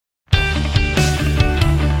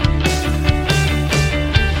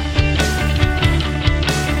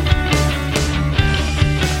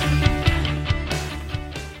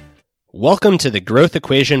Welcome to the Growth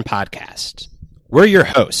Equation Podcast. We're your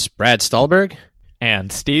hosts, Brad Stulberg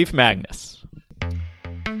and Steve Magnus.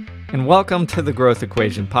 And welcome to the Growth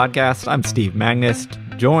Equation Podcast. I'm Steve Magnus,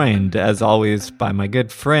 joined as always by my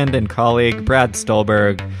good friend and colleague, Brad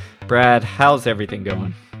Stulberg. Brad, how's everything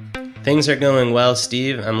going? Things are going well,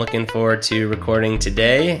 Steve. I'm looking forward to recording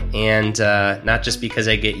today, and not just because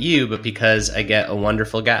I get you, but because I get a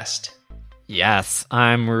wonderful guest. Yes,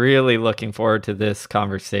 I'm really looking forward to this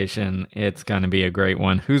conversation. It's going to be a great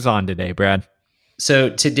one. Who's on today, Brad? So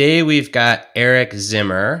today we've got Eric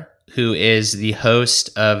Zimmer, who is the host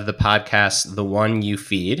of the podcast, The One You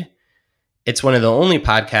Feed. It's one of the only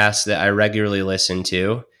podcasts that I regularly listen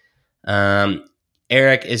to.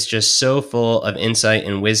 Eric is just so full of insight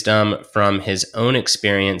and wisdom from his own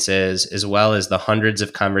experiences, as well as the hundreds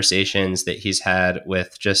of conversations that he's had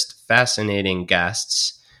with just fascinating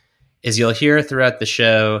guests. As you'll hear throughout the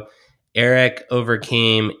show, Eric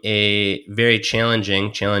overcame a very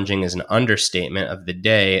challenging is an understatement of the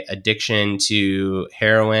day, addiction to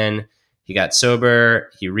heroin. He got sober,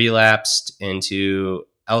 he relapsed into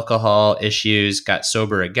alcohol issues, got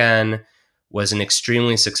sober again, was an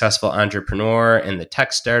extremely successful entrepreneur in the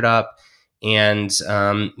tech startup, and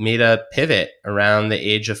made a pivot around the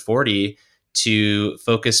age of 40 to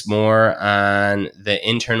focus more on the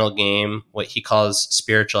internal game, what he calls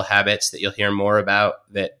spiritual habits that you'll hear more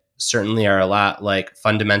about, that certainly are a lot like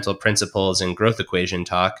fundamental principles and growth equation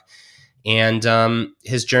talk. And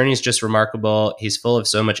his journey is just remarkable. He's full of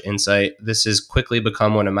so much insight. This has quickly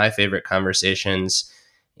become one of my favorite conversations,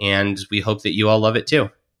 and we hope that you all love it too.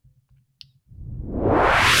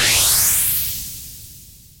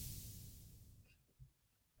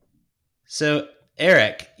 So,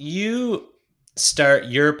 Eric, you start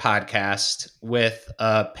your podcast with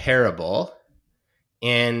a parable.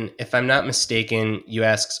 And if I'm not mistaken, you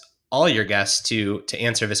ask all your guests to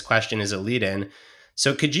answer this question as a lead-in.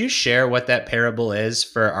 So could you share what that parable is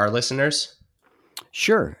for our listeners?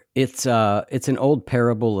 Sure. It's an old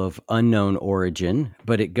parable of unknown origin,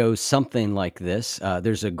 but it goes something like this.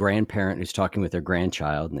 There's a grandparent who's talking with their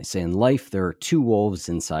grandchild, and they say, in life, there are two wolves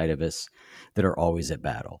inside of us that are always at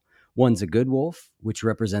battle. One's a good wolf, which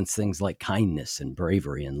represents things like kindness and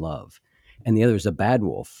bravery and love. And the other is a bad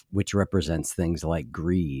wolf, which represents things like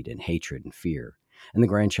greed and hatred and fear. And the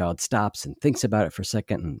grandchild stops and thinks about it for a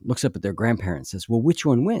second and looks up at their grandparent and says, well, which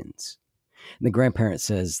one wins? And the grandparent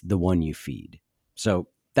says, the one you feed. So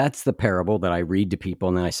that's the parable that I read to people.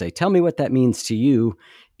 And then I say, tell me what that means to you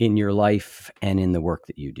in your life and in the work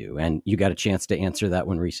that you do. And you got a chance to answer that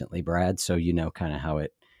one recently, Brad. So you know kind of how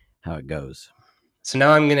it goes. So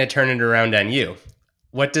now I'm going to turn it around on you.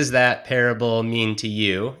 What does that parable mean to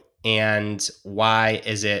you? And why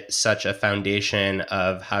is it such a foundation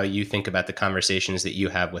of how you think about the conversations that you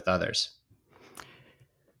have with others?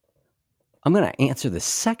 I'm going to answer the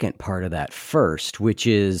second part of that first, which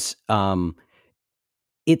is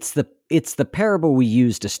it's the parable we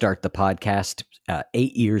used to start the podcast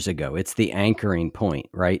 8 years ago. It's the anchoring point,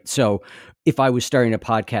 right? So if I was starting a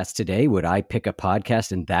podcast today, would I pick a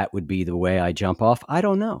podcast and that would be the way I jump off? I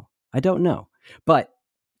don't know. But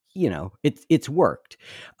you know, it's worked.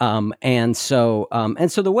 And so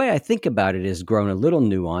the way I think about it has grown a little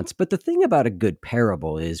nuanced. But the thing about a good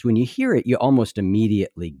parable is when you hear it, you almost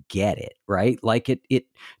immediately get it, right? Like it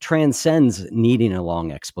transcends needing a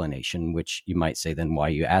long explanation, which you might say then why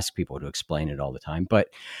you ask people to explain it all the time. But,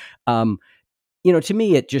 to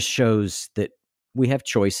me, it just shows that we have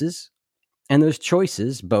choices, and those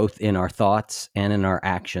choices, both in our thoughts and in our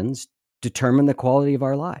actions, determine the quality of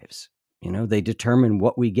our lives. They determine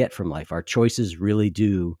what we get from life. Our choices really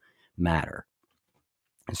do matter.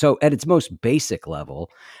 So at its most basic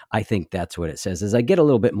level, I think that's what it says. As I get a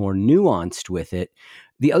little bit more nuanced with it,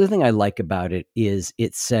 the other thing I like about it is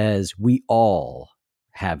it says we all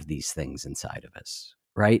have these things inside of us,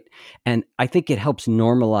 right? And I think it helps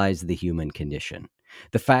normalize the human condition.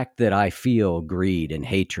 The fact that I feel greed and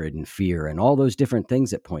hatred and fear and all those different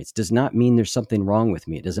things at points does not mean there's something wrong with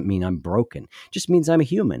me. It doesn't mean I'm broken. It just means I'm a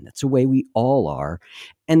human. That's the way we all are.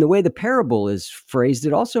 And the way the parable is phrased,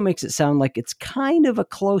 it also makes it sound like it's kind of a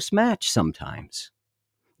close match sometimes,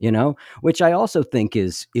 which I also think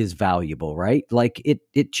is valuable, right? Like I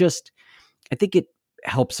think it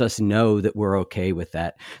helps us know that we're okay with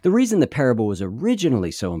that. The reason the parable was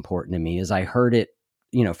originally so important to me is I heard it,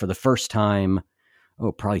 for the first time,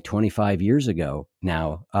 probably 25 years ago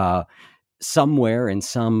now, somewhere in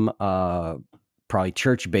some probably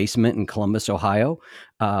church basement in Columbus, Ohio,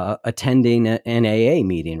 attending an AA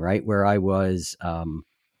meeting, right, where I was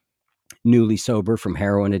newly sober from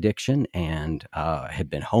heroin addiction and had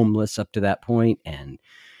been homeless up to that point and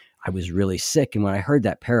I was really sick. And when I heard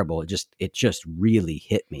that parable, it just really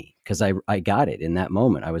hit me, because I got it in that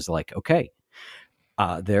moment. I was like, okay,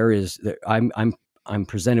 I'm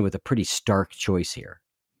presented with a pretty stark choice here.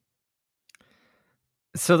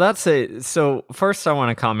 So first I want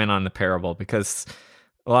to comment on the parable because,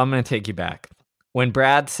 well, I'm going to take you back. When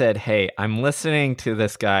Brad said, "Hey, I'm listening to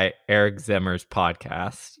this guy Eric Zimmer's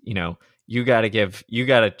podcast, you got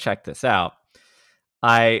to check this out."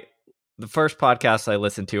 The first podcast I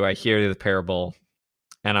listened to, I hear the parable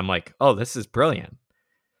and I'm like, "Oh, this is brilliant."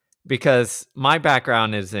 Because my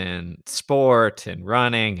background is in sport and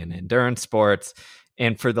running and endurance sports.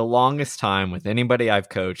 And for the longest time, with anybody I've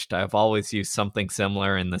coached, I've always used something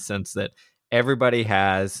similar in the sense that everybody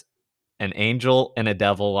has an angel and a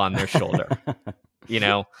devil on their shoulder,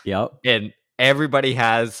 Yep. and everybody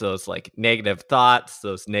has those like negative thoughts,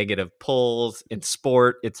 those negative pulls. In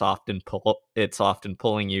sport, it's often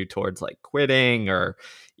pulling you towards like quitting or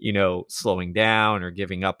slowing down or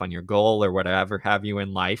giving up on your goal or whatever have you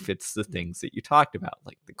in life. It's the things that you talked about,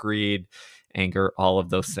 like the greed, anger, all of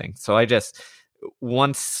those things. So I just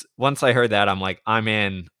once I heard that, I'm like, I'm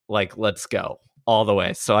in, like, let's go all the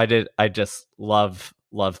way. So I just love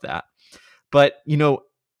that. But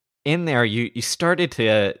in there you started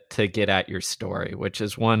to get at your story, which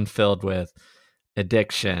is one filled with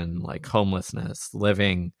addiction, like homelessness,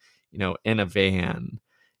 living in a van.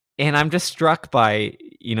 And I'm just struck by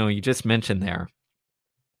you just mentioned there,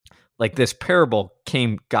 like, this parable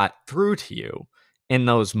got through to you in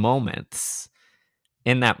those moments,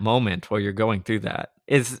 in that moment while you're going through that.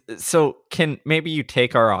 Can maybe you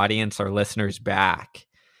take our audience, our listeners, back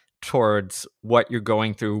towards what you're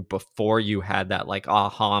going through before you had that like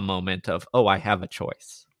aha moment of, oh, I have a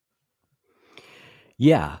choice?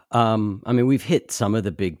 Yeah. I mean, we've hit some of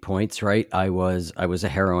the big points, right? I was a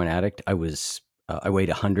heroin addict. I weighed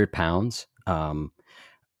 100 pounds.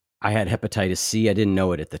 I had hepatitis C. I didn't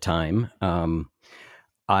know it at the time.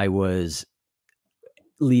 I was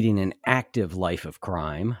leading an active life of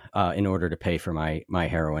crime in order to pay for my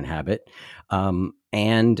heroin habit.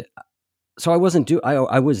 And so I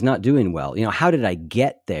was not doing well. How did I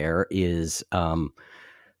get there is, a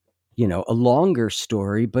longer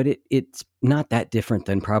story, but it's not that different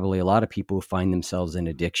than probably a lot of people who find themselves in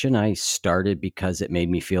addiction. I started because it made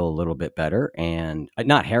me feel a little bit better, and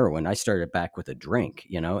not heroin. I started back with a drink,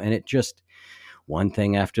 and it just, one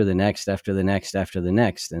thing after the next, after the next, after the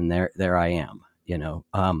next, and there I am.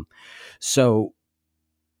 So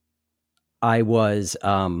I was,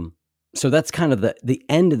 so that's kind of the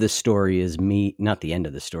end of the story is me, not the end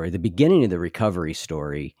of the story. The beginning of the recovery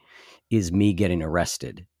story is me getting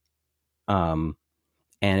arrested. And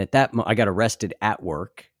at that I got arrested at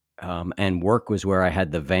work. And work was where I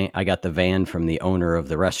had the van. I got the van from the owner of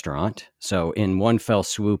the restaurant. So in one fell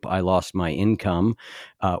swoop, I lost my income.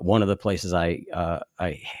 One of the places I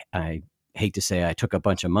hate to say I took a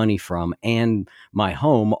bunch of money from, and my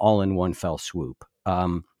home, all in one fell swoop,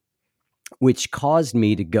 which caused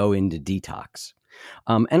me to go into detox.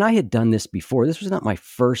 And I had done this before. This was not my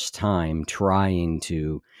first time trying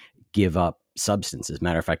to give up substances.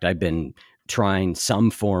 Matter of fact, I've been trying some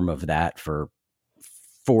form of that for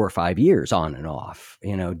 4 or 5 years on and off,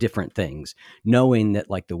 different things, knowing that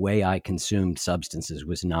like the way I consumed substances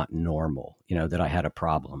was not normal, that I had a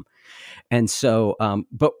problem. And so,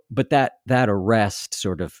 but that arrest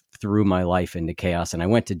sort of threw my life into chaos. And I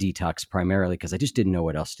went to detox primarily because I just didn't know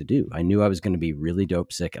what else to do. I knew I was going to be really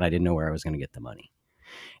dope sick, and I didn't know where I was going to get the money.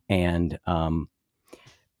 And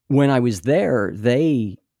when I was there,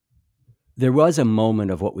 there was a moment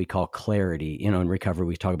of what we call clarity. In recovery,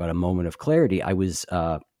 we talk about a moment of clarity. I was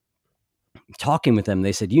talking with them.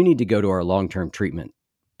 They said, you need to go to our long-term treatment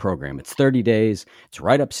program. It's 30 days. It's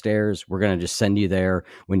right upstairs. We're going to just send you there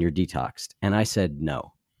when you're detoxed. And I said,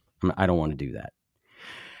 no, I don't want to do that.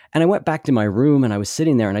 And I went back to my room and I was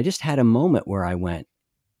sitting there and I just had a moment where I went,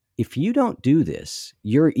 if you don't do this,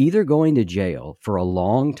 you're either going to jail for a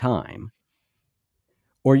long time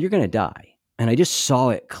or you're going to die. And I just saw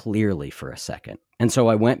it clearly for a second. And so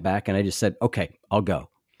I went back and I just said, okay, I'll go.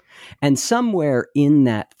 And somewhere in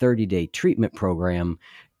that 30-day treatment program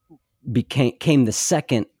came the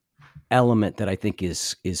second element that I think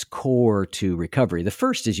is core to recovery. The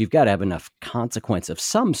first is you've got to have enough consequence of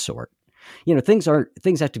some sort. Things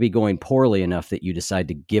have to be going poorly enough that you decide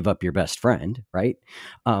to give up your best friend, right?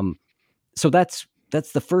 So that's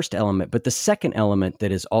the first element. But the second element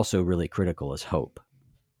that is also really critical is hope.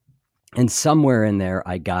 And somewhere in there,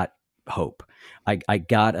 I got hope. I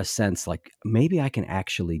got a sense like maybe I can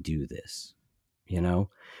actually do this,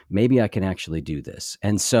 maybe I can actually do this.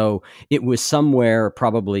 And so it was somewhere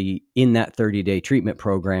probably in that 30-day treatment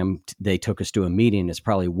program, they took us to a meeting. It's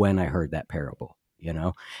probably when I heard that parable,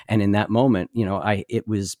 and in that moment,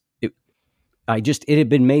 it had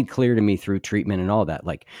been made clear to me through treatment and all that.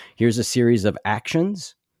 Like, here's a series of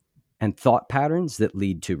actions and thought patterns that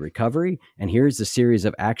lead to recovery. And here's a series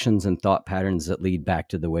of actions and thought patterns that lead back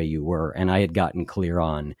to the way you were. And I had gotten clear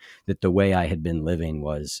on that the way I had been living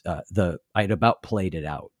was I had about played it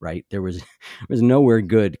out, right? There was nowhere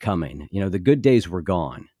good coming. The good days were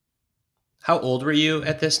gone. How old were you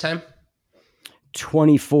at this time?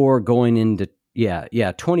 24 going into,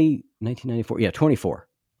 1994. Yeah, 24.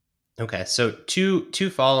 Okay, so two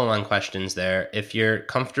follow-on questions there. If you're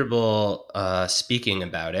comfortable speaking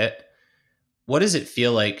about it, what does it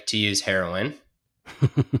feel like to use heroin?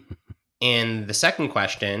 And the second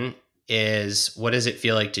question is, what does it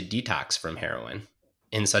feel like to detox from heroin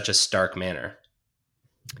in such a stark manner?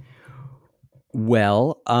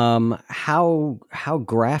 Well, how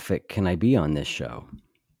graphic can I be on this show?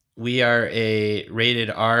 We are a rated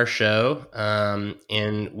R show,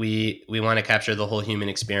 and we want to capture the whole human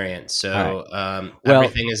experience. So Well,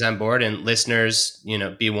 everything is on board, and listeners,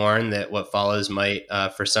 be warned that what follows might,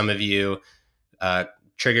 for some of you,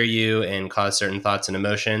 trigger you and cause certain thoughts and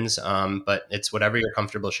emotions. But it's whatever you're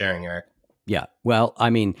comfortable sharing, Eric. Yeah. Well, I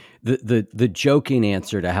mean, the joking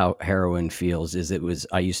answer to how heroin feels is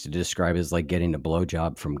I used to describe it as like getting a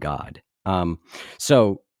blowjob from God.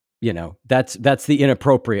 So, that's the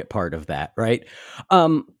inappropriate part of that, right?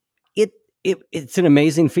 It's an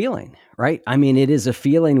amazing feeling, right? I mean, it is a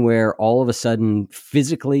feeling where all of a sudden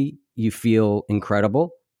physically you feel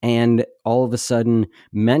incredible, and all of a sudden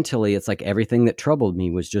mentally it's like everything that troubled me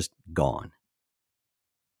was just gone.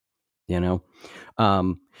 Now,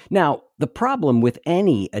 the problem with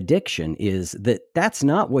any addiction is that that's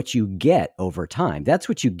not what you get over time. That's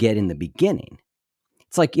what you get in the beginning.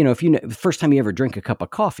 It's like, if the first time you ever drink a cup of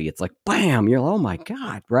coffee, it's like, bam, you're like, oh my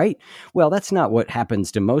God, right? Well, that's not what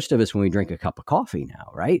happens to most of us when we drink a cup of coffee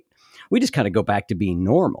now, right? We just kind of go back to being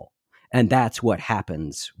normal. And that's what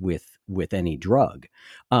happens with any drug.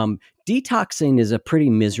 Detoxing is a pretty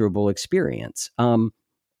miserable experience. But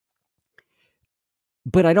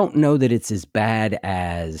I don't know that it's as bad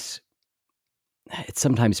as it's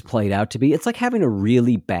sometimes played out to be. It's like having a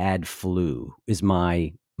really bad flu is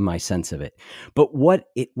my sense of it. But what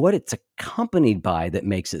it's accompanied by that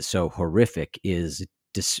makes it so horrific is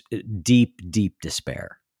deep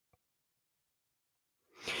despair.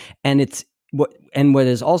 And what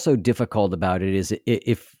is also difficult about it is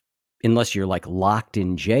unless you're like locked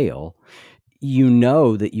in jail,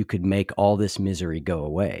 that you could make all this misery go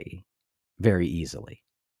away very easily.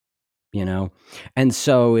 And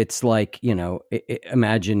so it's like,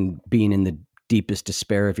 imagine being in the deepest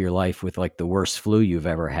despair of your life with like the worst flu you've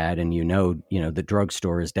ever had. And, the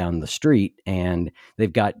drugstore is down the street and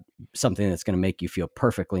they've got something that's going to make you feel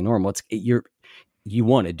perfectly normal. You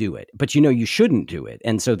want to do it, but you shouldn't do it.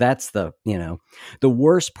 And so that's the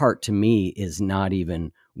worst part to me is not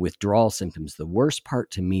even withdrawal symptoms. The worst part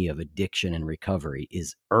to me of addiction and recovery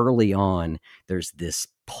is early on, there's this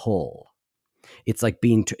pull. It's like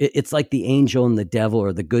it's like the angel and the devil,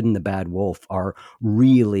 or the good and the bad wolf, are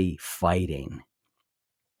really fighting.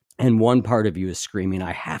 And one part of you is screaming,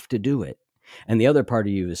 I have to do it. And the other part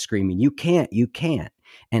of you is screaming, you can't.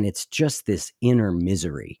 And it's just this inner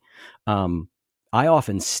misery. I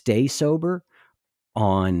often stay sober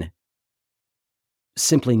on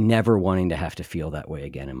simply never wanting to have to feel that way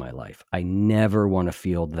again in my life. I never want to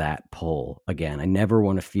feel that pull again. I never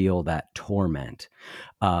want to feel that torment.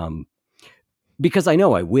 Because I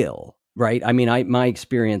know I will, right? I mean, my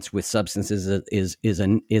experience with substances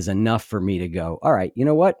is enough for me to go, all right, you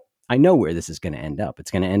know what? I know where this is going to end up. It's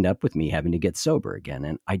going to end up with me having to get sober again.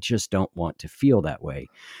 And I just don't want to feel that way.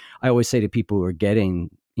 I always say to people who are getting,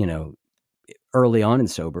 early on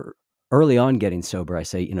getting sober, I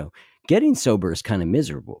say, getting sober is kind of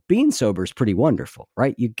miserable. Being sober is pretty wonderful,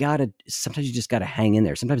 right? Sometimes you just got to hang in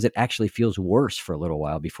there. Sometimes it actually feels worse for a little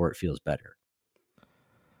while before it feels better.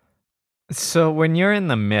 So when you're in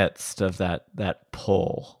the midst of that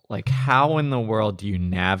pull, like how in the world do you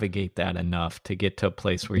navigate that enough to get to a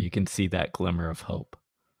place where you can see that glimmer of hope?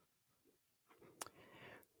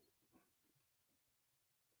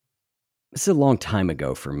 This is a long time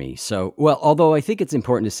ago for me. So, although I think it's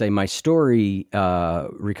important to say my story,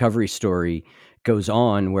 recovery story, goes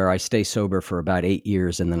on where I stay sober for about 8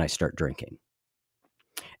 years and then I start drinking.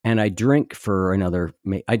 And I drink for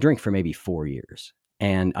maybe 4 years.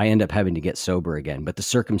 And I end up having to get sober again, but the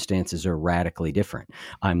circumstances are radically different.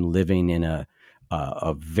 I'm living in a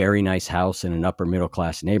a very nice house in an upper middle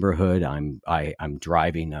class neighborhood. I'm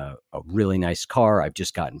driving a really nice car. I've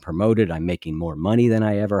just gotten promoted. I'm making more money than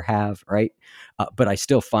I ever have, right? But I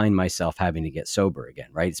still find myself having to get sober again,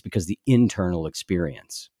 right? It's because the internal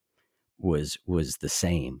experience was the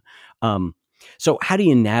same. So how do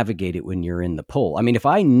you navigate it when you're in the pool? I mean, if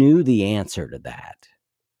I knew the answer to that,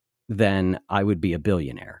 then I would be a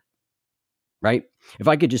billionaire, right? If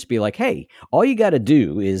I could just be like, hey, all you got to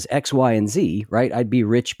do is X, Y, and Z, right? I'd be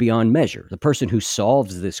rich beyond measure. The person who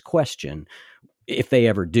solves this question, if they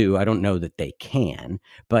ever do, I don't know that they can,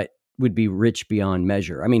 but would be rich beyond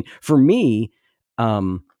measure. I mean, for me, I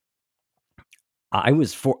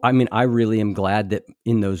really am glad that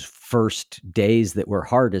in those first days that were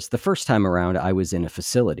hardest, the first time around, I was in a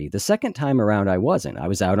facility. The second time around, I wasn't. I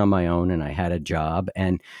was out on my own and I had a job.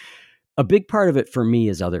 And a big part of it for me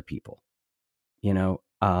is other people. You know,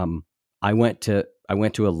 I went to a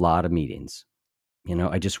lot of meetings. You know,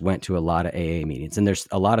 I just went to a lot of AA meetings, and there's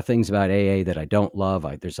a lot of things about AA that I don't love.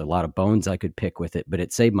 There's a lot of bones I could pick with it, but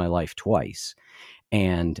it saved my life twice.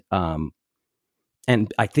 And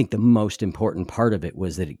I think the most important part of it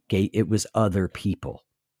was that it was other people.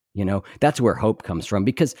 You know, that's where hope comes from.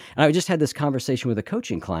 Because and I just had this conversation with a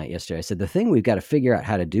coaching client yesterday. I said, the thing we've got to figure out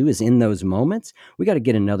how to do is in those moments, we got to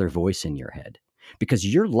get another voice in your head, because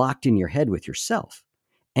you're locked in your head with yourself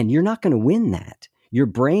and you're not going to win that. Your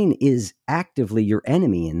brain is actively your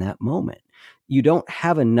enemy in that moment. You don't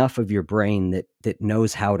have enough of your brain that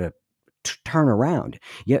knows how to turn around.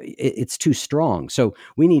 Yeah, it's too strong. So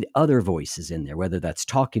we need other voices in there, whether that's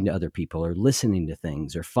talking to other people or listening to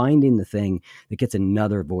things or finding the thing that gets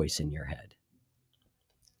another voice in your head.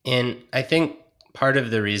 And I think part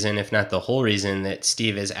of the reason, if not the whole reason, that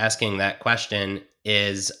Steve is asking that question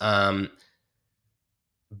is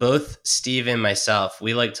both Steve and myself,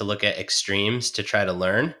 we like to look at extremes to try to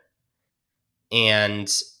learn. And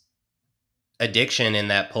addiction in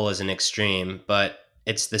that pull is an extreme, but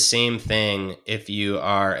it's the same thing if you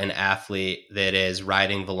are an athlete that is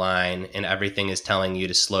riding the line and everything is telling you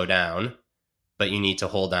to slow down, but you need to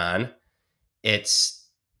hold on. It's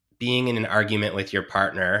being in an argument with your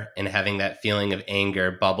partner and having that feeling of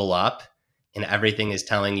anger bubble up, and everything is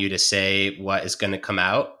telling you to say what is going to come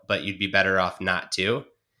out, but you'd be better off not to.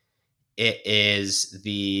 It is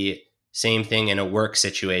the same thing in a work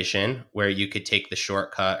situation where you could take the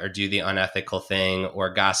shortcut or do the unethical thing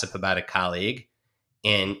or gossip about a colleague,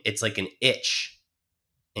 and it's like an itch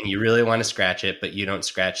and you really want to scratch it, but you don't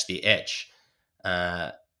scratch the itch.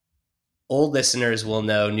 Uh, Old listeners will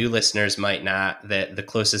know, new listeners might not, that the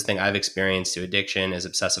closest thing I've experienced to addiction is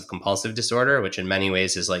obsessive compulsive disorder, which in many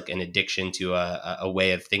ways is like an addiction to a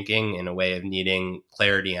way of thinking and a way of needing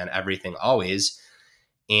clarity on everything always.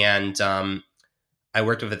 And I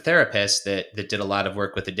worked with a therapist that did a lot of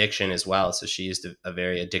work with addiction as well. So she used a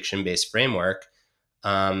very addiction based framework.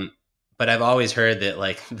 But I've always heard that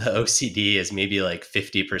like the OCD is maybe like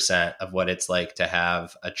 50% of what it's like to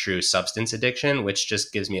have a true substance addiction, which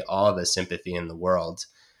just gives me all the sympathy in the world.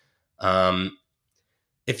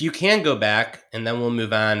 If you can go back, and then we'll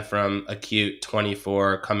move on from acute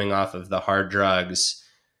 24 coming off of the hard drugs,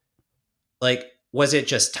 like, was it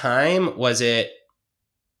just time? Was it,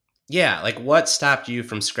 yeah, like what stopped you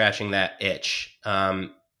from scratching that itch?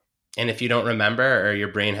 And if you don't remember or your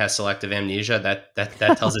brain has selective amnesia,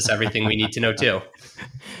 that tells us everything we need to know too.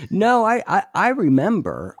 No, I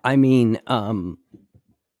remember. I mean,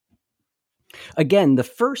 again, the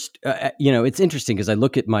first, it's interesting because I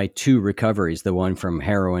look at my two recoveries, the one from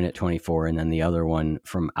heroin at 24 and then the other one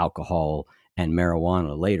from alcohol and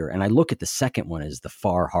marijuana later. And I look at the second one as the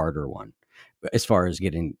far harder one as far as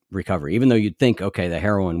getting recovery, even though you'd think, okay, the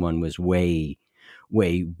heroin one was way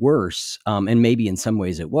worse. And maybe in some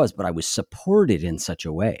ways it was, but I was supported in such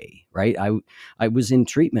a way, right? I was in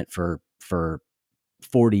treatment for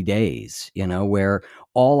 40 days, where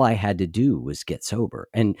all I had to do was get sober.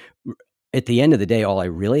 And at the end of the day, all I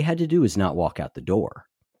really had to do was not walk out the door.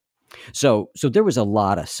 So there was a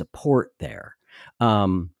lot of support there.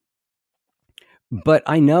 But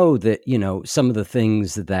I know that, some of the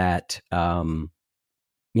things that, some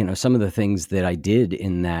of the things that I did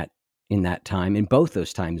in that time, in both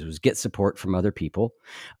those times, was get support from other people.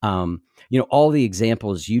 All the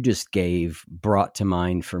examples you just gave brought to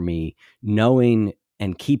mind for me, knowing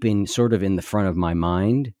and keeping sort of in the front of my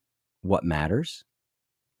mind what matters,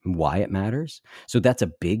 why it matters. So that's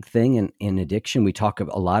a big thing in addiction. We talk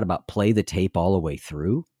a lot about play the tape all the way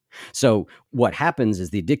through. So what happens is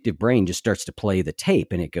the addictive brain just starts to play the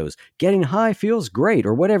tape and it goes, getting high feels great,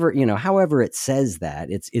 or whatever, however it says that.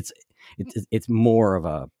 It's more of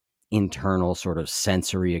a internal sort of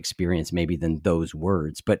sensory experience maybe than those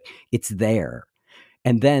words, but it's there.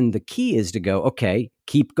 And then the key is to go, okay,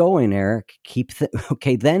 keep going, Eric.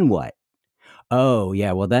 Okay, then what? Oh,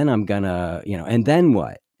 yeah, well then I'm gonna, and then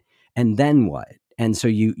what? And then what? And so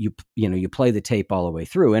you play the tape all the way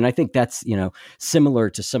through. And I think that's, similar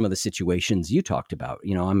to some of the situations you talked about.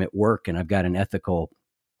 I'm at work and I've got an ethical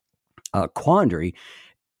quandary.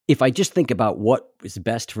 If I just think about what is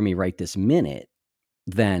best for me right this minute,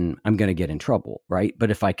 then I'm going to get in trouble, right?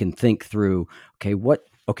 But if I can think through, then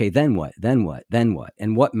what,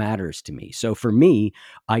 and what matters to me. So for me,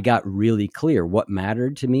 I got really clear what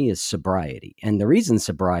mattered to me is sobriety. And the reason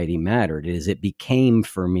sobriety mattered is it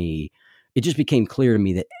just became clear to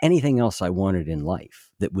me that anything else I wanted in life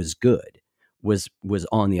that was good was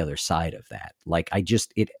on the other side of that. Like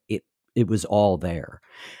it was all there.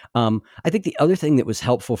 I think the other thing that was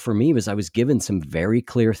helpful for me was I was given some very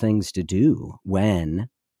clear things to do when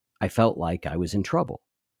I felt like I was in trouble.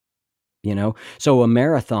 So a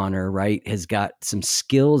marathoner, right, has got some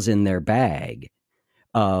skills in their bag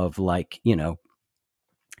of like,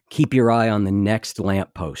 keep your eye on the next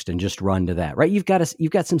lamppost and just run to that, right? You've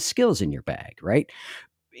got some skills in your bag, right?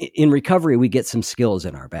 In recovery, we get some skills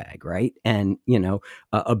in our bag, right? And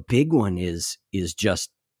a big one is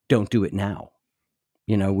just don't do it now.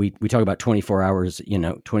 We talk about 24 hours,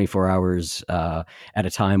 24 hours at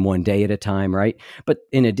a time, one day at a time, right? But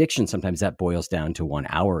in addiction, sometimes that boils down to 1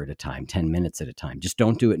 hour at a time, 10 minutes at a time. Just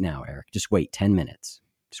don't do it now, Eric. Just wait 10 minutes.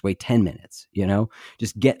 Just wait 10 minutes,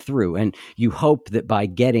 just get through. And you hope that by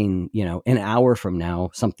getting, an hour from now,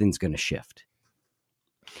 something's going to shift.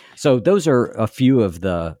 So those are a few of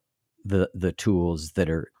the tools that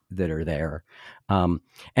are there. And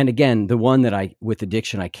again, the one that with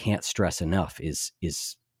addiction, I can't stress enough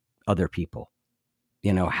is other people,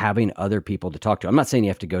 having other people to talk to. I'm not saying you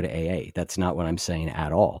have to go to AA. That's not what I'm saying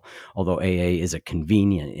at all. Although AA is a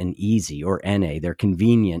convenient and easy, or NA, they're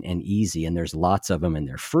convenient and easy, and there's lots of them and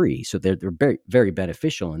they're free. So they're very, very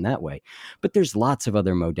beneficial in that way. But there's lots of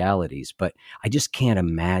other modalities, but I just can't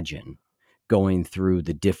imagine going through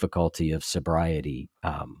the difficulty of sobriety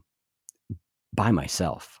by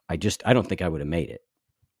myself. I don't think I would have made it.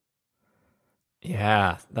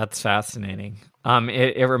 Yeah, that's fascinating.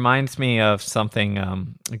 It reminds me of something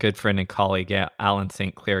a good friend and colleague, Alan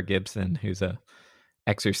St. Clair Gibson, who's a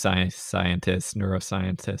exercise scientist,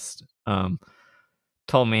 neuroscientist,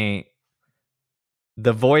 told me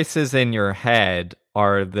the voices in your head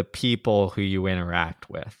are the people who you interact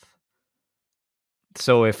with.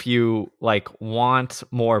 So if you want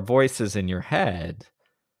more voices in your head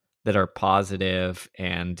that are positive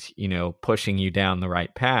and, pushing you down the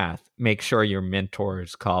right path, make sure your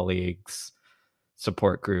mentors, colleagues,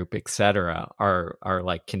 support group, etc.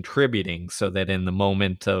 are contributing so that in the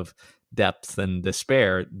moment of depth and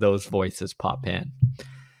despair, those voices pop in.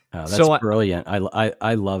 That's brilliant.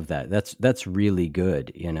 I love that. That's really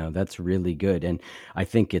good. That's really good. And I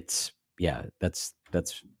think that's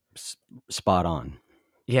spot on.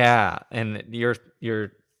 Yeah. And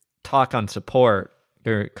your talk on support,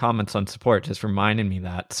 your comments on support just reminded me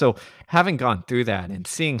that. So having gone through that and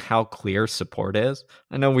seeing how clear support is,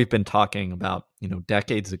 I know we've been talking about,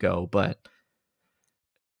 decades ago, but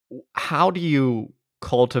how do you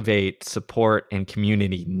cultivate support and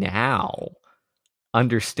community now,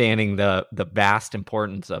 understanding the vast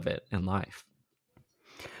importance of it in life?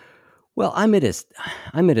 Well, I'm at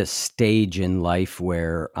a stage in life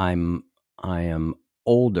where I am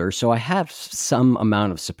older, so I have some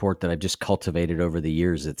amount of support that I've just cultivated over the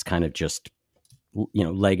years. It's kind of just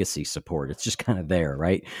legacy support. It's just kind of there,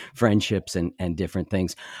 right? Friendships and different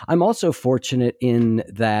things. I'm also fortunate in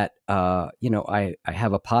that I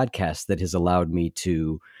have a podcast that has allowed me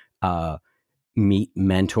to meet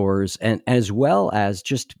mentors, and as well as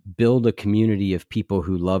just build a community of people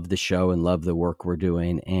who love the show and love the work we're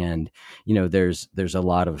doing. And there's a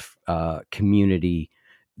lot of community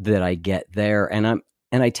that I get there,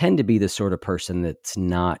 and I tend to be the sort of person that's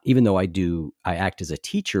not, even though I act as a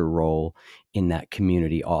teacher role in that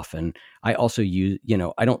community often, I also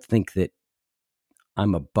I don't think that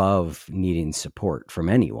I'm above needing support from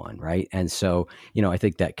anyone, right? And so I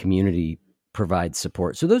think that community provides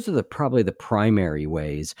support. So those are probably the primary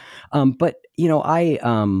ways. But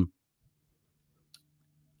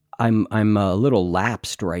I'm a little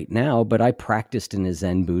lapsed right now, but I practiced in a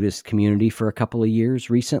Zen Buddhist community for a couple of years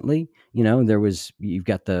recently. You've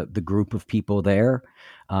got the group of people there.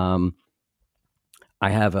 I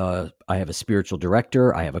have a spiritual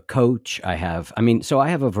director. I have a coach. So I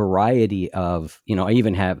have a variety of, I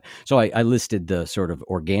even have, so I listed the sort of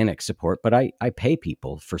organic support, but I pay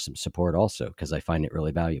people for some support also because I find it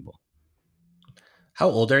really valuable. How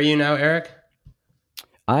old are you now, Eric?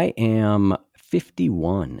 I am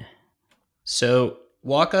 51. So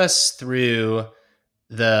walk us through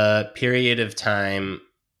the period of time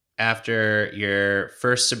after your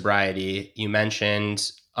first sobriety. You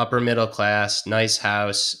mentioned upper middle class, nice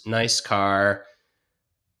house, nice car.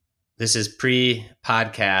 This is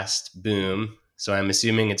pre-podcast boom, so I'm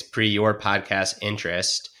assuming it's pre your podcast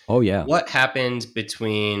interest. Oh, yeah. What happened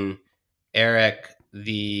between Eric,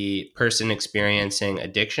 the person experiencing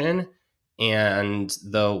addiction, and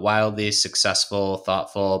the wildly successful,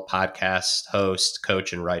 thoughtful podcast host,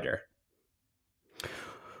 coach, and writer?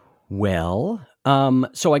 Well,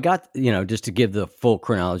 so I got, just to give the full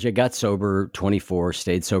chronology, I got sober 24,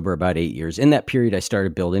 stayed sober about 8 years. In that period, I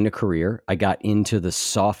started building a career. I got into the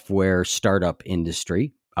software startup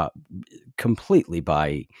industry completely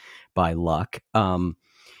by luck.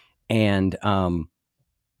 And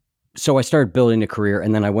so I started building a career,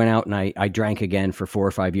 and then I went out and I drank again for 4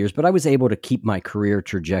 or 5 years, but I was able to keep my career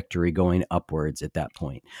trajectory going upwards at that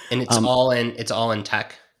point. And Um, it's all in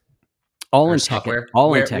tech all or in tech, software.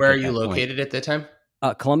 all in Where tech are at you that point. located at the time?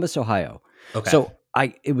 Columbus, Ohio. Okay. So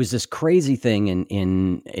it was this crazy thing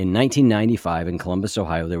in 1995 in Columbus,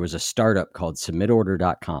 Ohio. There was a startup called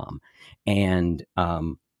submitorder.com, and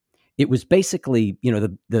it was basically,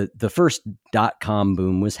 the first .com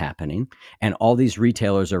boom was happening, and all these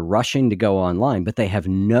retailers are rushing to go online, but they have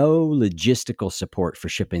no logistical support for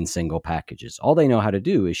shipping single packages. All they know how to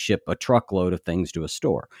do is ship a truckload of things to a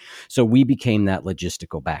store. So we became that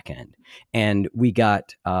logistical backend, and we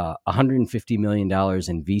got $150 million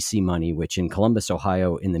in VC money, which in Columbus,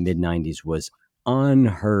 Ohio, in the mid '90s was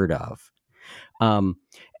unheard of. Um,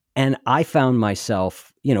 and I found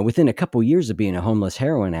myself, within a couple of years of being a homeless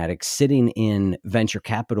heroin addict, sitting in venture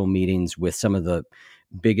capital meetings with some of the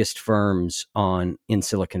biggest firms in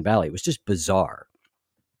Silicon Valley. It was just bizarre.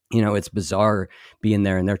 It's bizarre being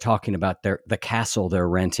there, and they're talking about the castle they're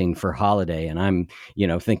renting for holiday, and I'm,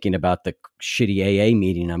 thinking about the shitty AA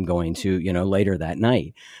meeting I'm going to, later that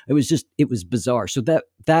night. It was bizarre. So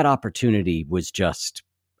that opportunity was just,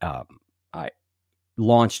 I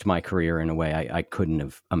launched my career in a way I couldn't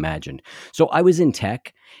have imagined. So I was in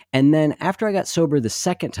tech. And then after I got sober the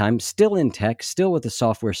second time, still in tech, still with a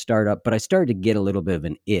software startup, but I started to get a little bit of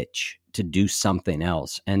an itch to do something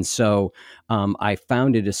else. And so I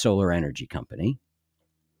founded a solar energy company,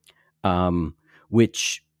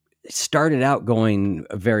 which started out going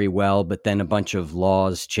very well, but then a bunch of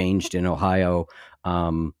laws changed in Ohio.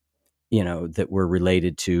 That were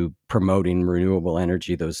related to promoting renewable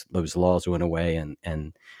energy. Those laws went away,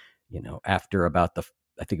 and after about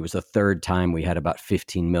I think it was the third time, we had about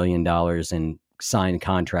 $15 million in signed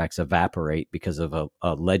contracts evaporate because of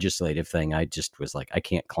a legislative thing. I just was like, I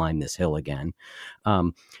can't climb this hill again.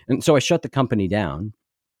 And so I shut the company down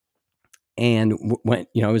and went,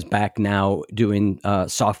 I was back now doing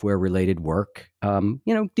software related work,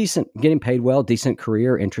 decent, getting paid well, decent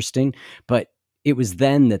career, interesting. But it was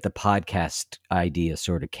then that the podcast idea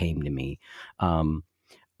sort of came to me.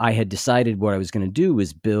 I had decided what I was going to do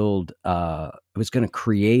was I was going to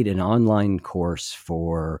create an online course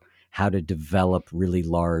for how to develop really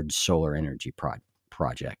large solar energy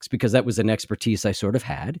projects, because that was an expertise I sort of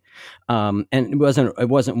had. And it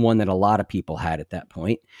wasn't one that a lot of people had at that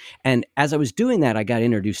point. And as I was doing that, I got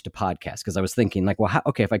introduced to podcasts, because I was thinking like, well,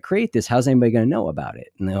 okay, if I create this, how's anybody going to know about it?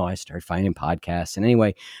 And then I started finding podcasts. And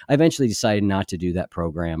anyway, I eventually decided not to do that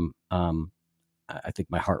program. I think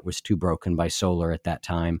my heart was too broken by solar at that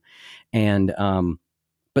time. And,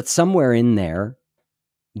 but somewhere in there,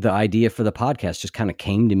 the idea for the podcast just kind of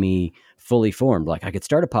came to me fully formed. Like, I could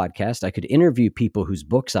start a podcast. I could interview people whose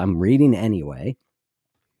books I'm reading anyway.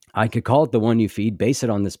 I could call it The One You Feed, base it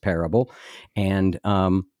on this parable. And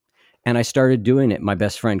I started doing it. My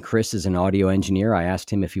best friend Chris is an audio engineer. I asked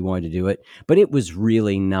him if he wanted to do it, but it was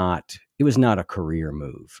not a career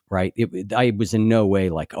move, right? I was in no way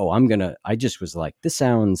like, oh, I just was like, this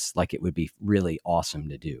sounds like it would be really awesome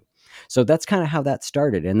to do. So that's kind of how that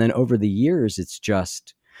started. And then over the years, it's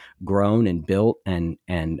just grown and built. And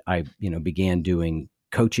I, began doing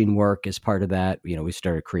coaching work as part of that. We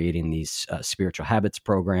started creating these spiritual habits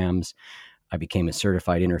programs. I became a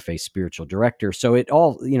certified interfaith spiritual director. So it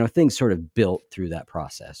all, things sort of built through that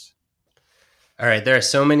process. All right. There are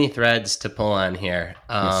so many threads to pull on here.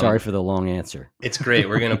 Sorry for the long answer. It's great.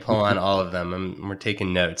 We're going to pull on all of them, and we're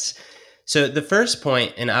taking notes. So the first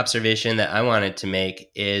point and observation that I wanted to make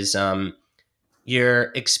is your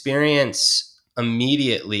experience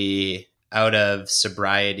immediately out of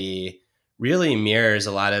sobriety really mirrors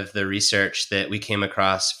a lot of the research that we came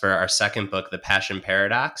across for our second book, The Passion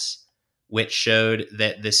Paradox, which showed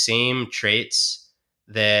that the same traits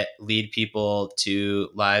that lead people to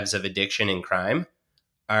lives of addiction and crime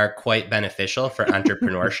are quite beneficial for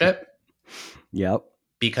entrepreneurship. Yep.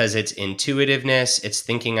 because it's intuitiveness, it's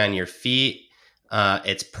thinking on your feet,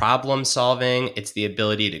 it's problem solving, it's the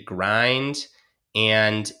ability to grind,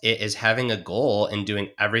 and it is having a goal and doing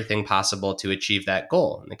everything possible to achieve that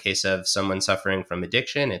goal. In the case of someone suffering from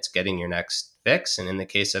addiction, it's getting your next fix. And in the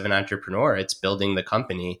case of an entrepreneur, it's building the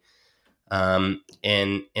company. And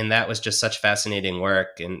that was just such fascinating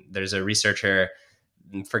work. And there's a researcher,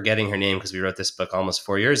 I'm forgetting her name because we wrote this book almost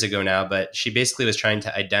 4 years ago now, but she basically was trying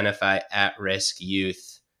to identify at-risk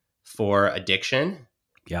youth for addiction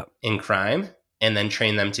in crime and then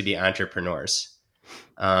train them to be entrepreneurs.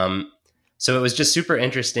 So it was just super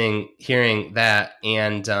interesting hearing that.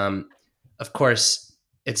 And of course,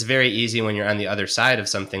 it's very easy when you're on the other side of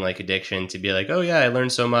something like addiction to be like, oh, yeah, I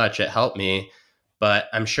learned so much. It helped me. But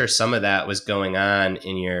I'm sure some of that was going on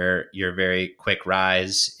in your very quick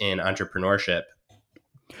rise in entrepreneurship.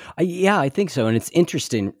 Yeah, I think so. And it's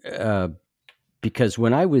interesting because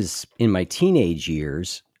when I was in my teenage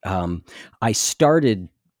years, I started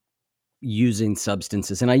using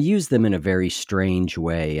substances, and I used them in a very strange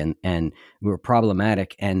way, and were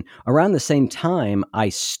problematic. And around the same time, I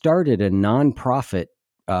started a nonprofit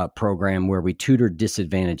program where we tutored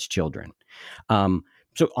disadvantaged children.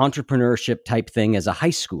 So entrepreneurship type thing as a high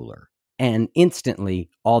schooler, and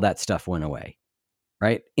instantly all that stuff went away.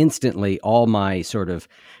 Right, instantly all my sort of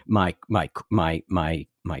my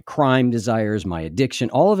crime desires, my addiction,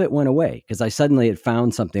 all of it went away because I suddenly had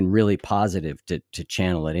found something really positive to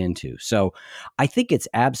channel it into. So I think it's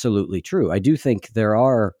absolutely true. I do think there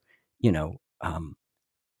are, you know,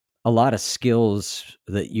 a lot of skills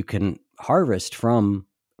that you can harvest from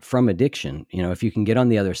addiction. If you can get on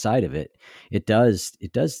the other side of it, it does.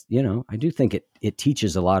 I do think it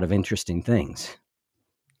teaches a lot of interesting things.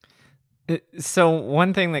 So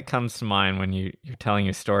one thing that comes to mind when you're telling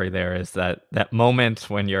your story there is that moment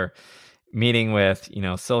when you're meeting with,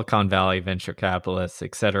 Silicon Valley venture capitalists,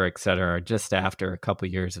 et cetera, just after a couple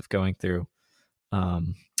of years of going through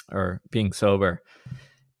or being sober,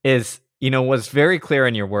 is, what's very clear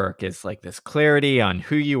in your work is like this clarity on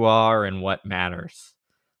who you are and what matters.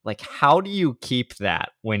 Like, how do you keep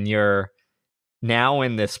that when you're now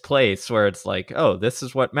in this place where it's like, oh, this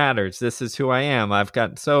is what matters. This is who I am. I've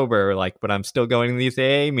gotten sober, but I'm still going to these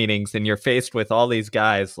AA meetings, and you're faced with all these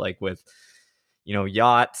guys with,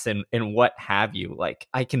 yachts and what have you. Like,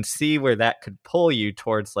 I can see where that could pull you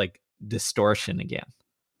towards distortion again.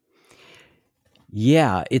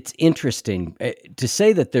 Yeah, it's interesting to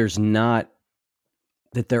say that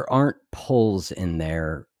there aren't pulls in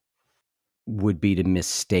there would be to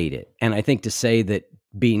misstate it. And I think to say that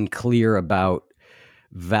being clear about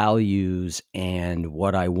values and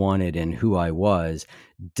what I wanted and who I was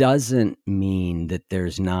doesn't mean that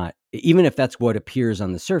there's not, even if that's what appears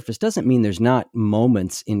on the surface, doesn't mean there's not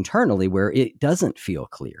moments internally where it doesn't feel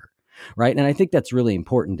clear. Right. And I think that's really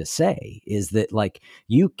important to say, is that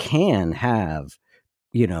you can have,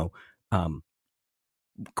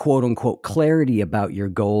 quote unquote clarity about your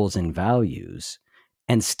goals and values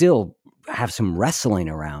and still have some wrestling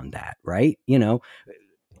around that. Right.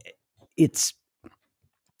 It's,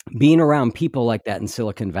 being around people like that in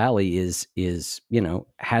Silicon Valley is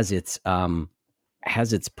has its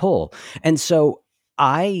pull. And so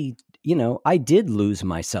I did lose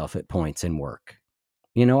myself at points in work.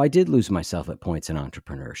 I did lose myself at points in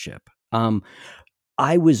entrepreneurship.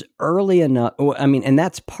 I was early enough. And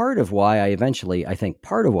that's part of why I think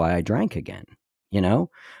part of why I drank again,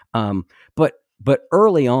 but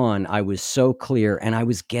early on I was so clear, and I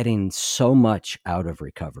was getting so much out of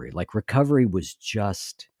recovery. Like, recovery was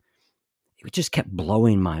it just kept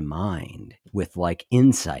blowing my mind with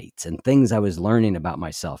insights and things I was learning about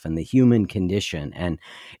myself and the human condition. And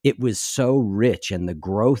it was so rich, and the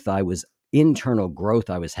internal growth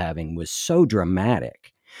I was having was so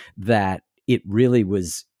dramatic that it really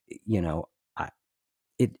was, it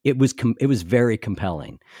was very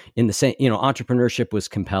compelling. In the same, entrepreneurship was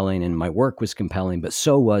compelling and my work was compelling, but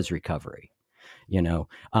so was recovery.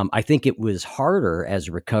 I think it was harder as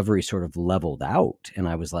recovery sort of leveled out, and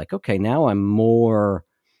I was like, okay, now I'm more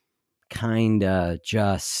kind of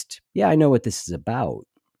just, yeah, I know what this is about.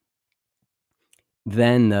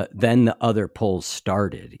 Then the other pulls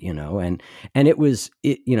started, and it was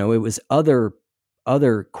other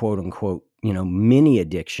quote unquote, mini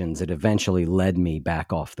addictions that eventually led me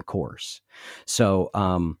back off the course. So,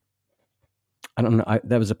 I don't know.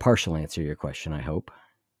 That was a partial answer to your question, I hope.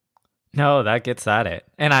 No, that gets at it.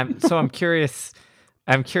 And I'm curious.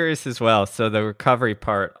 I'm curious as well. So the recovery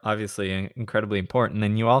part, obviously incredibly important.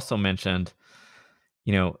 And you also mentioned,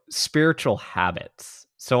 spiritual habits.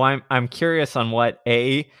 So I'm curious on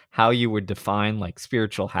how you would define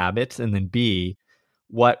spiritual habits, and then B,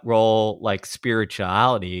 what role like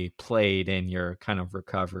spirituality played in your kind of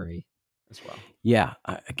recovery as well. Yeah.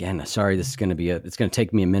 Again, sorry, this is going to be it's going to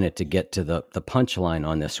take me a minute to get to the punchline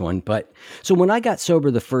on this one. But so when I got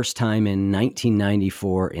sober the first time in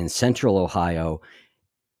 1994 in Central Ohio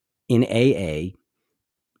in AA,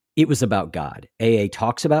 it was about God. AA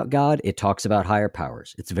talks about God. It talks about higher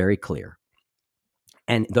powers. It's very clear.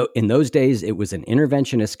 And in those days, it was an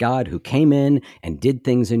interventionist God who came in and did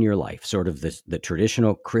things in your life, sort of the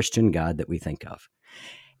traditional Christian God that we think of.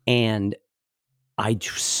 And I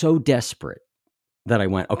was so desperate that I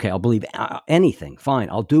went, okay, I'll believe anything. Fine,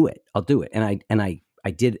 I'll do it. I'll do it. And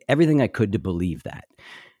I did everything I could to believe that.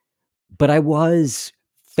 But I was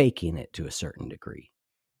faking it to a certain degree.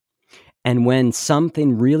 And when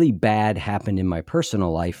something really bad happened in my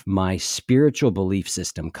personal life, my spiritual belief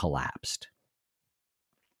system collapsed.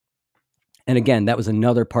 And again, that was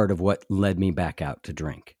another part of what led me back out to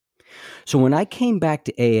drink. So when I came back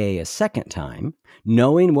to AA a second time,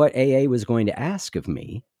 knowing what AA was going to ask of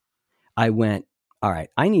me, I went, all right,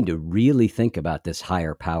 I need to really think about this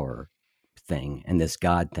higher power thing and this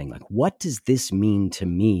God thing. Like, what does this mean to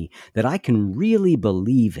me that I can really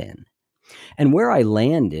believe in? And where I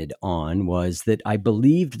landed on was that I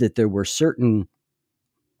believed that there were certain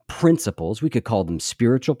principles. We could call them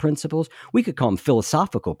spiritual principles. We could call them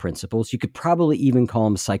philosophical principles. You could probably even call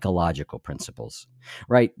them psychological principles,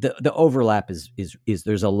 right? The overlap is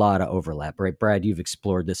there's a lot of overlap, right? Brad, you've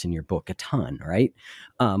explored this in your book a ton, right?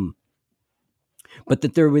 But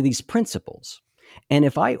that there were these principles. And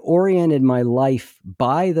if I oriented my life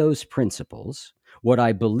by those principles, what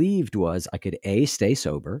I believed was I could A, stay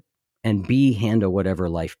sober, and B, handle whatever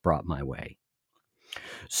life brought my way.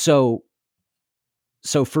 So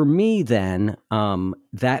for me then,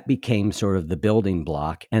 that became sort of the building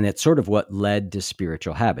block, and it's sort of what led to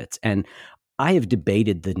spiritual habits. And I have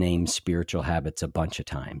debated the name spiritual habits a bunch of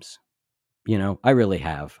times. I really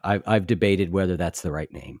have. I've debated whether that's the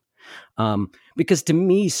right name. Because to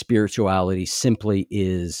me, spirituality simply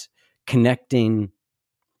is connecting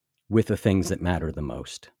with the things that matter the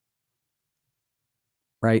most,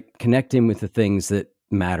 right? Connecting with the things that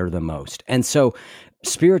matter the most. And so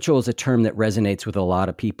spiritual is a term that resonates with a lot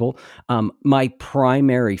of people. My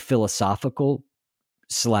primary philosophical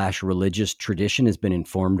 / religious tradition has been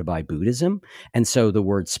informed by Buddhism. And so the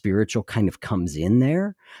word spiritual kind of comes in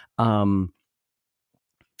there.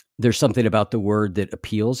 There's something about the word that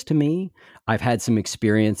appeals to me. I've had some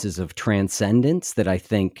experiences of transcendence that I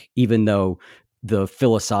think, even though the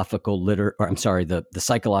the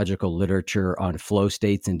psychological literature on flow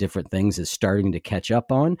states and different things is starting to catch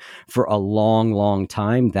up on, for a long, long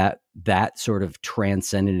time, that sort of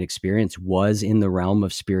transcendent experience was in the realm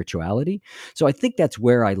of spirituality. So I think that's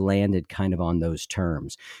where I landed kind of on those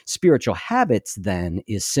terms. Spiritual habits then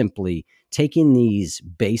is simply taking these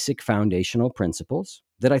basic foundational principles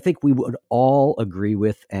that I think we would all agree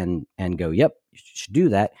with and go, yep, you should do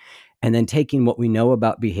that. And then taking what we know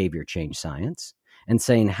about behavior change science and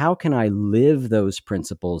saying, how can I live those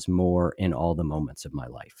principles more in all the moments of my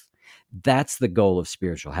life? That's the goal of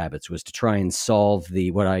spiritual habits, was to try and solve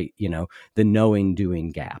the knowing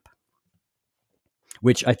doing gap,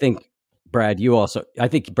 which I think Brad, you also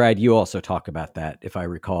talk about that, if I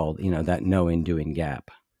recall, that knowing doing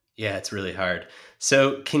gap. Yeah, it's really hard.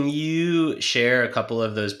 So can you share a couple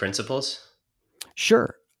of those principles?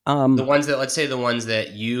 Sure. The ones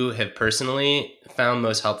that you have personally found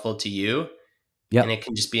most helpful to you, Yep. and it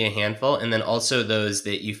can just be a handful. And then also those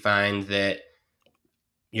that you find that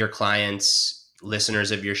your clients,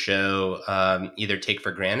 listeners of your show, either take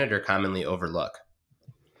for granted or commonly overlook.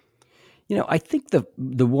 I think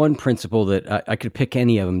the one principle that I could pick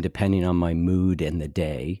any of them depending on my mood and the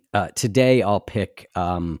day. Today I'll pick,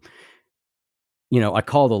 I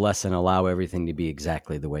call the lesson, allow everything to be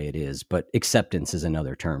exactly the way it is, but acceptance is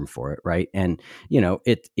another term for it, right? And,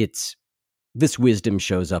 it's this wisdom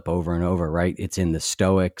shows up over and over, right? It's in the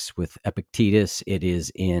Stoics with Epictetus. It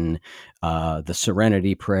is in the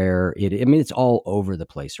Serenity Prayer. It's all over the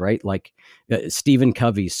place, right? Like Stephen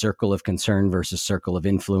Covey's Circle of Concern versus Circle of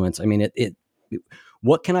Influence.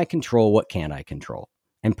 What can I control? What can't I control?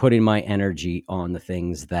 And putting my energy on the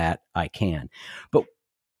things that I can. But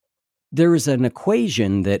there is an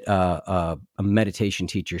equation that a meditation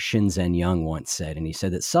teacher, Shinzen Young, once said, and he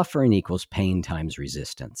said that suffering equals pain times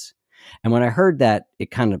resistance. And when I heard that, it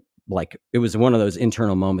kind of it was one of those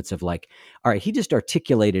internal moments of like, all right, he just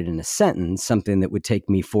articulated in a sentence something that would take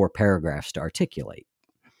me 4 paragraphs to articulate.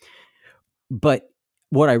 But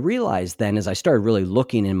what I realized then is I started really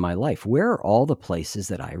looking in my life, where are all the places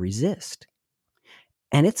that I resist?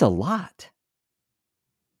 And it's a lot.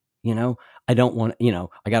 I don't want,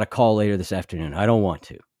 I got a call later this afternoon. I don't want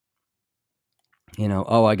to.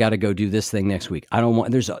 Oh, I got to go do this thing next week. I don't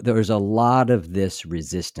want, there's a lot of this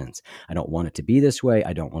resistance. I don't want it to be this way.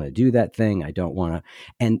 I don't want to do that thing. I don't want to.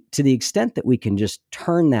 And to the extent that we can just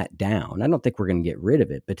turn that down, I don't think we're going to get rid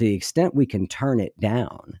of it, but to the extent we can turn it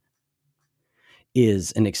down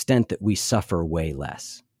is an extent that we suffer way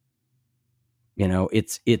less.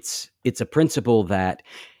 It's a principle that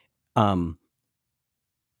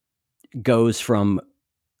goes from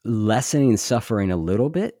lessening suffering a little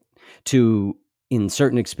bit to, in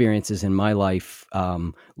certain experiences in my life,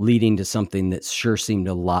 leading to something that sure seemed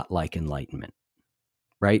a lot like enlightenment,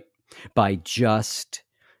 right? By just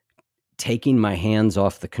taking my hands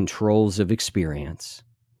off the controls of experience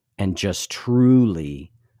and just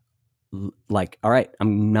truly like, all right,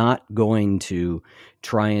 I'm not going to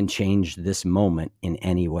try and change this moment in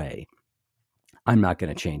any way. I'm not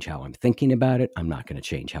going to change how I'm thinking about it. I'm not going to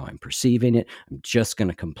change how I'm perceiving it. I'm just going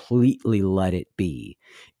to completely let it be,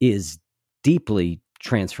 is deeply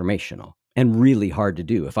transformational and really hard to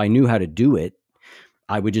do. If I knew how to do it,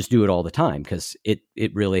 I would just do it all the time, because it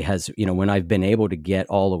really has, when I've been able to get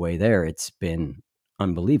all the way there, it's been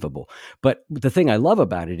unbelievable. But the thing I love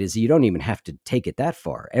about it is you don't even have to take it that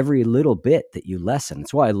far. Every little bit that you lessen.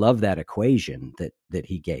 That's why I love that equation that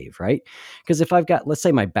he gave, right? Because if I've got, let's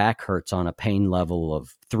say my back hurts on a pain level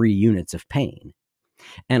of 3 units of pain,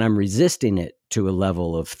 and I'm resisting it to a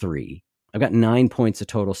level of 3, I've got 9 points of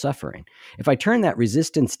total suffering. If I turn that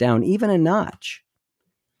resistance down even a notch,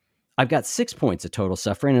 I've got 6 points of total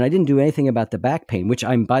suffering, and I didn't do anything about the back pain, which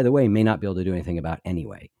I'm, by the way, may not be able to do anything about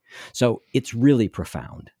anyway. So it's really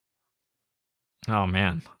profound. Oh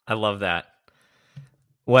man, I love that.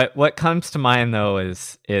 What comes to mind though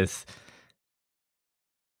is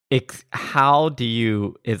how do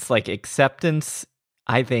you? It's like acceptance.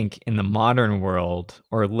 I think in the modern world,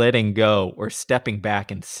 or letting go, or stepping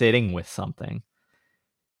back and sitting with something,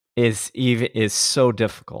 is so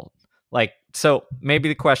difficult. Like, so maybe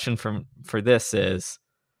the question for this is,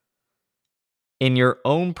 in your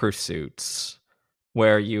own pursuits,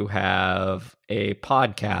 where you have a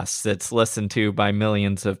podcast that's listened to by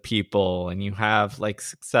millions of people, and you have like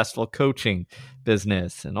successful coaching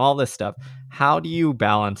business and all this stuff, how do you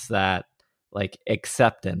balance that, like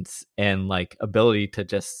acceptance and like ability to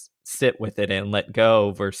just sit with it and let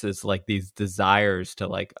go, versus like these desires to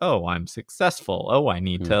like, oh, I'm successful, oh, I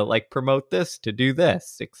need to like promote this, to do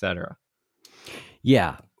this, etc.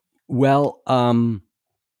 Yeah. Well, the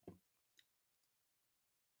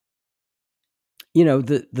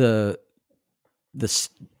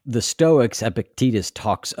Stoics, Epictetus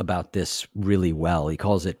talks about this really well. He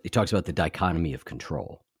talks about the dichotomy of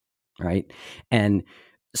control, right? And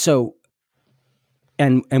so,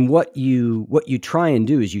 and what you try and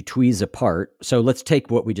do is you tweeze apart. So let's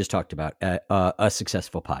take what we just talked about, a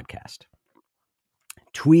successful podcast.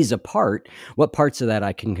 Tweeze apart what parts of that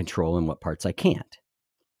I can control and what parts I can't.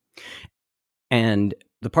 And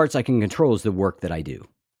the parts I can control is the work that I do.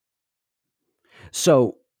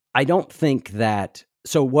 So I don't think that,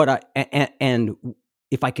 so what and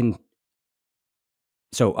if I can,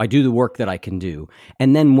 so I do the work that I can do.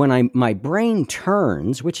 And then when my brain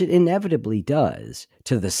turns, which it inevitably does,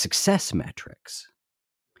 to the success metrics,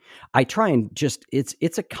 I try and just,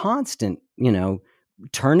 it's a constant,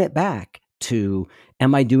 turn it back to,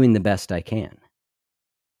 am I doing the best I can?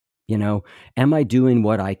 Am I doing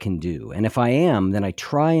what I can do? And if I am, then I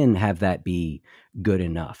try and have that be good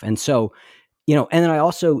enough. And so, and then I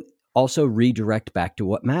also redirect back to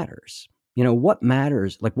what matters. What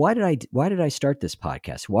matters? Like, why did I start this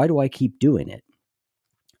podcast? Why do I keep doing it?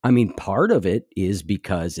 I mean, part of it is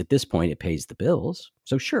because at this point it pays the bills.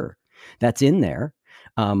 So sure, that's in there.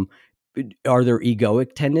 Are there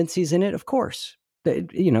egoic tendencies in it? Of course,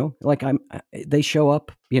 like they show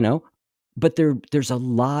up, but there's a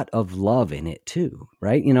lot of love in it too,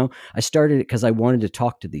 right? I started it because I wanted to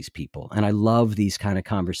talk to these people, and I love these kind of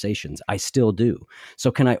conversations. I still do. So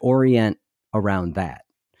can I orient around that?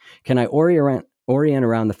 Can I orient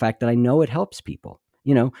around the fact that I know it helps people?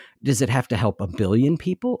 Does it have to help 1 billion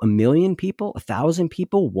people, 1 million people, 1,000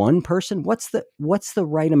 people, one person? What's the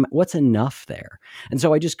right amount? What's enough there? And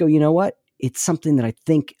so I just go, you know what? It's something that I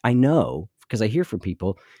think I know, because I hear from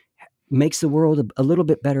people, makes the world a little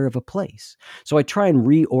bit better of a place. So I try and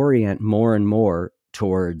reorient more and more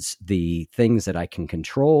towards the things that I can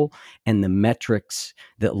control and the metrics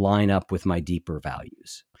that line up with my deeper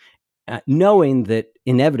values. Knowing that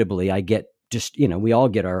inevitably I get just, we all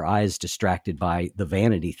get our eyes distracted by the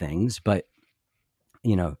vanity things, but,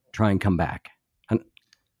 try and come back.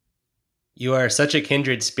 You are such a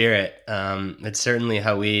kindred spirit. It's certainly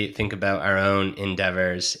how we think about our own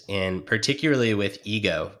endeavors, and particularly with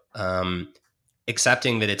ego,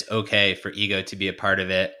 accepting that it's okay for ego to be a part of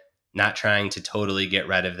it, not trying to totally get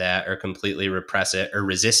rid of that or completely repress it or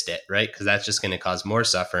resist it, right? Because that's just going to cause more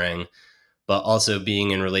suffering, but also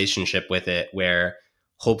being in relationship with it where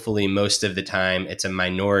hopefully most of the time it's a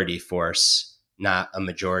minority force, not a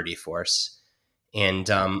majority force. And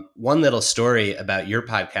one little story about your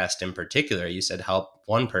podcast in particular, you said help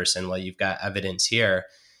one person. Well, you've got evidence here,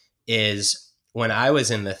 is when I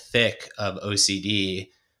was in the thick of OCD,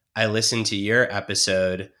 I listened to your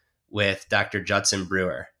episode with Dr. Judson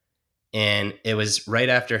Brewer. And it was right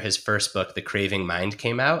after his first book, The Craving Mind,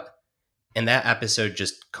 came out. And that episode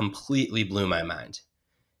just completely blew my mind.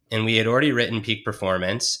 And we had already written Peak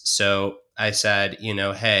Performance. So I said,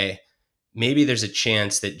 hey, maybe there's a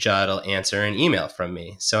chance that Judd will answer an email from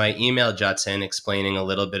me. So I emailed Judson explaining a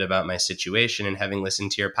little bit about my situation and having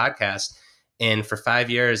listened to your podcast. And for 5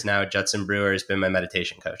 years now, Judson Brewer has been my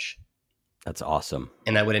meditation coach. That's awesome.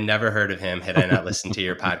 And I would have never heard of him had I not listened to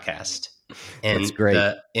your podcast. And That's great.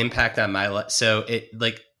 the impact on my life. So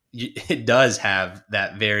it does have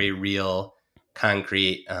that very real,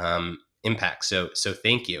 concrete impact. So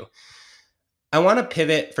thank you. I want to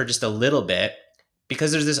pivot for just a little bit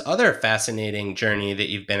because there's this other fascinating journey that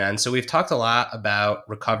you've been on. So we've talked a lot about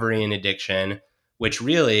recovery and addiction, which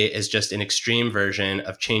really is just an extreme version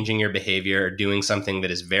of changing your behavior or doing something that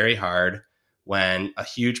is very hard when a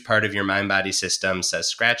huge part of your mind-body system says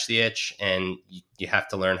scratch the itch and you have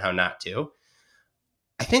to learn how not to.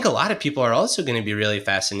 I think a lot of people are also going to be really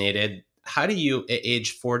fascinated. How do you, at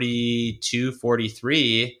age 42,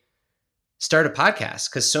 43, start a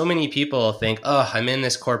podcast? Because so many people think, oh, I'm in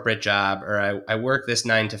this corporate job or I work this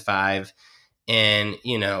 9 to 5. And,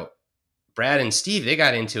 Brad and Steve, they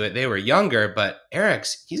got into it. They were younger, but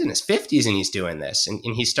he's in his 50s and he's doing this.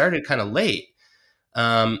 And he started kind of late.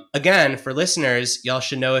 Again, for listeners, y'all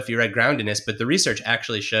should know if you read Groundedness, but the research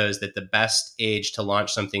actually shows that the best age to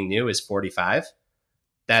launch something new is 45.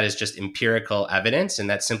 That is just empirical evidence. And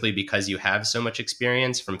that's simply because you have so much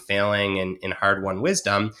experience from failing and hard-won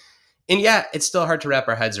wisdom. And yet it's still hard to wrap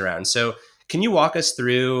our heads around. So can you walk us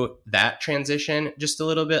through that transition just a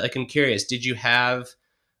little bit? Like, I'm curious, did you have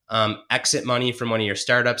exit money from one of your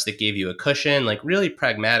startups that gave you a cushion? Like, really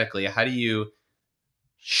pragmatically, how do you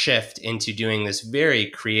shift into doing this very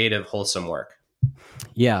creative, wholesome work?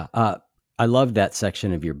 Yeah. I loved that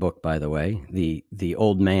section of your book, by the way. The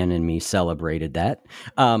old man in me celebrated that.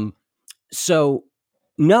 So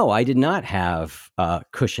no, I did not have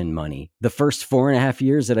cushion money. The first 4.5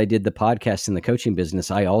 years that I did the podcast in the coaching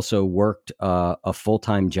business, I also worked a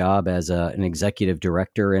full-time job as an executive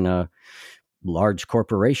director in a large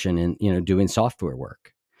corporation and, doing software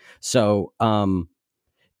work. So,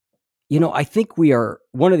 I think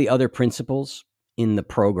one of the other principles in the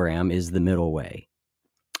program is the middle way.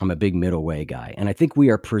 I'm a big middle way guy. And I think we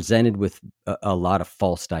are presented with a lot of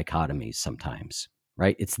false dichotomies sometimes,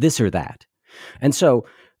 right? It's this or that. And so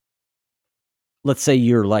let's say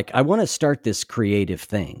you're like, I want to start this creative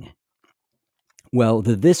thing. Well,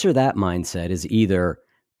 the this or that mindset is either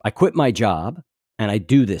I quit my job and I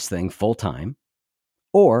do this thing full time,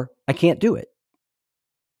 or I can't do it.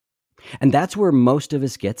 And that's where most of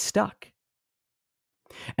us get stuck.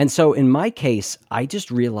 And so in my case, I just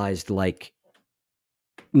realized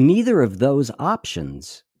neither of those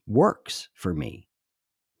options works for me.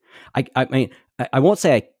 I mean, I won't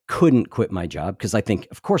say I couldn't quit my job because I think,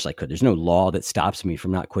 of course I could. There's no law that stops me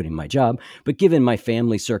from not quitting my job. But given my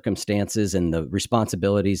family circumstances and the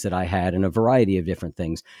responsibilities that I had and a variety of different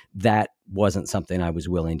things, that wasn't something I was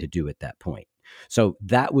willing to do at that point. So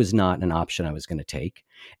that was not an option I was going to take.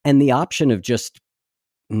 And the option of just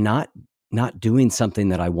not doing something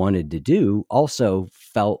that I wanted to do also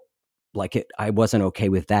felt like I wasn't okay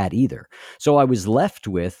with that either. So I was left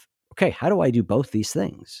with, okay, how do I do both these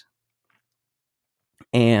things?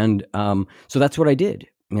 And so that's what I did.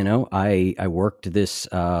 I worked this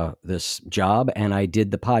job and I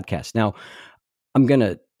did the podcast. Now I'm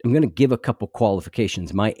gonna give a couple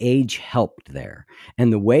qualifications. My age helped there,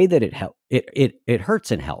 and the way that it helped, it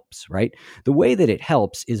hurts and helps, right? The way that it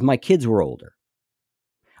helps is my kids were older.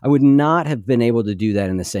 I would not have been able to do that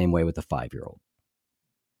in the same way with a 5-year-old.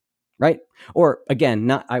 Right? Or again,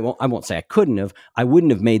 I won't say I couldn't have. I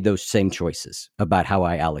wouldn't have made those same choices about how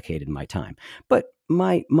I allocated my time. But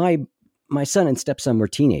my son and stepson were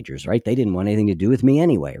teenagers, right? They didn't want anything to do with me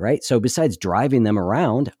anyway, right? So besides driving them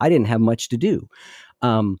around, I didn't have much to do.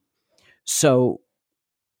 So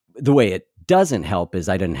the way it doesn't help is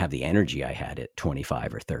I didn't have the energy I had at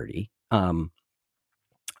 25 or 30.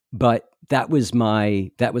 But that was my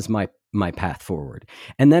my path forward.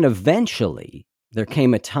 And then eventually there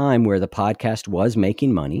came a time where the podcast was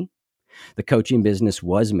making money, the coaching business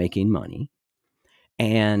was making money,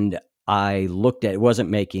 and I looked at it wasn't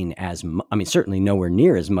making certainly nowhere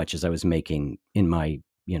near as much as I was making in my,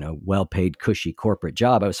 well-paid, cushy corporate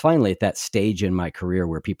job. I was finally at that stage in my career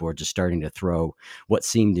where people were just starting to throw what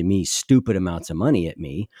seemed to me stupid amounts of money at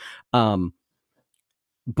me.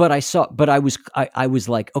 But I was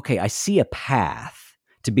like, okay, I see a path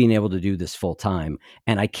to being able to do this full time.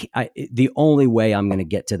 And the only way I'm going to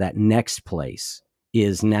get to that next place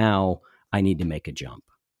is now I need to make a jump.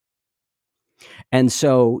 And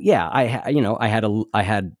so, yeah, I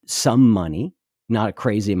had some money, not a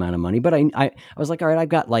crazy amount of money, but I was like, all right, I've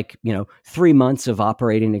got 3 months of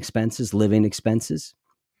operating expenses, living expenses.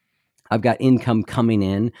 I've got income coming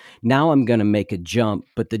in. Now I'm going to make a jump,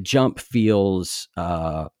 but the jump feels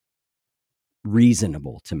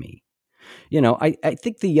reasonable to me. I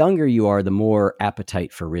think the younger you are, the more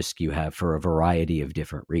appetite for risk you have for a variety of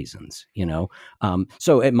different reasons,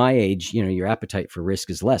 So at my age, your appetite for risk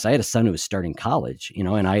is less. I had a son who was starting college,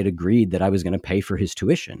 and I had agreed that I was going to pay for his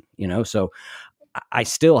tuition, so I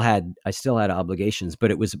still had obligations,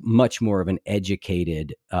 but it was much more of an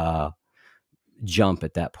educated jump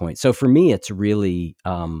at that point. So for me, it's really,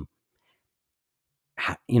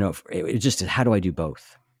 it just, how do I do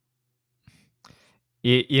both?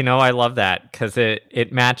 I love that because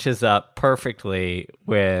it matches up perfectly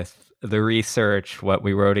with the research, what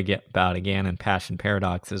we wrote about again in Passion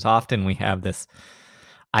Paradox is often we have this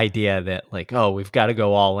idea that we've got to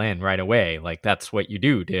go all in right away. Like that's what you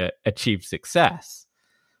do to achieve success.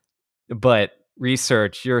 But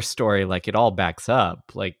research, your story, it all backs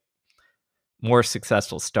up. More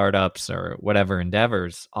successful startups or whatever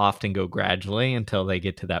endeavors often go gradually until they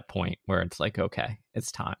get to that point where it's like, okay,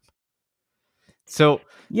 it's time. So,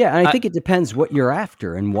 yeah, and I think it depends what you're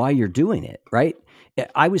after and why you're doing it, right?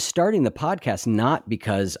 I was starting the podcast not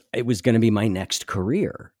because it was going to be my next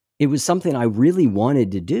career. It was something I really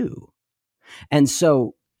wanted to do. And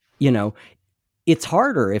so, it's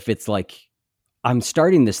harder if it's like I'm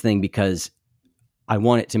starting this thing because I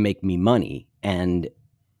want it to make me money. And,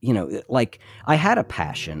 I had a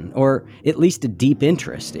passion or at least a deep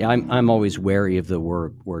interest. I'm always wary of the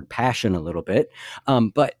word passion a little bit.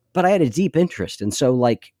 But I had a deep interest. And so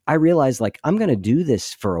I realized I'm going to do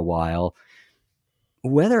this for a while,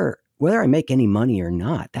 whether I make any money or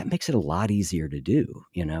not. That makes it a lot easier to do,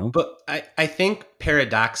 But I think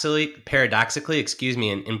paradoxically,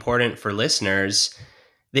 and important for listeners,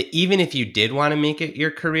 that even if you did want to make it your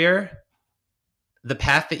career, the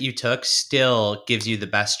path that you took still gives you the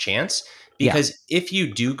best chance. Because if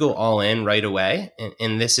you do go all in right away,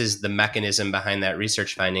 and this is the mechanism behind that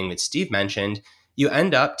research finding that Steve mentioned, you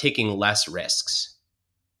end up taking less risks.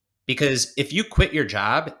 Because if you quit your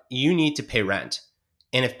job, you need to pay rent.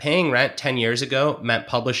 And if paying rent 10 years ago meant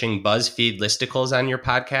publishing BuzzFeed listicles on your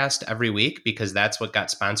podcast every week because that's what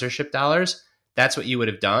got sponsorship dollars, that's what you would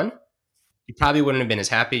have done. You probably wouldn't have been as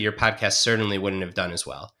happy. Your podcast certainly wouldn't have done as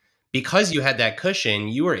well. Because you had that cushion,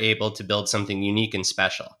 you were able to build something unique and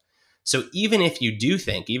special. So even if you do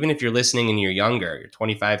think, even if you're listening and you're younger, you're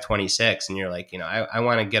 25, 26, and you're like, I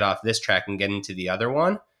want to get off this track and get into the other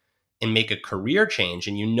one and make a career change,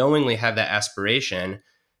 and you knowingly have that aspiration,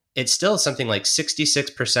 it's still something like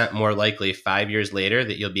 66% more likely 5 years later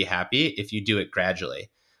that you'll be happy if you do it gradually.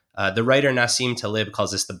 The writer Nassim Taleb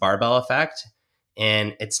calls this the barbell effect.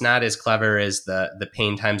 And it's not as clever as the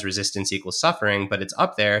pain times resistance equals suffering, but it's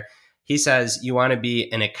up there. He says you want to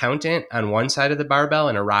be an accountant on one side of the barbell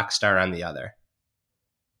and a rock star on the other.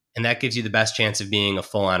 And that gives you the best chance of being a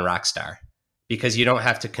full-on rock star because you don't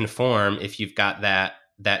have to conform if you've got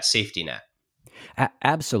that safety net.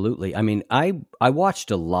 Absolutely. I mean, I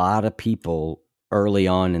watched a lot of people early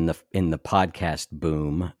on in the podcast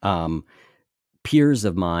boom, peers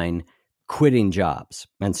of mine quitting jobs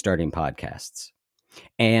and starting podcasts.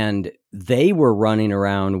 And they were running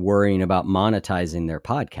around worrying about monetizing their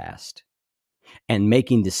podcast and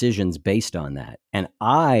making decisions based on that. And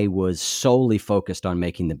I was solely focused on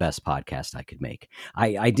making the best podcast I could make.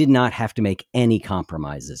 I did not have to make any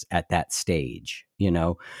compromises at that stage,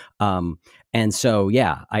 and so,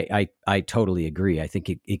 yeah, I totally agree. I think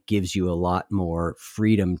it gives you a lot more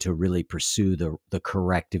freedom to really pursue the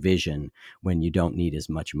correct vision when you don't need as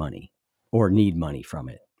much money or need money from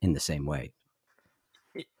it in the same way.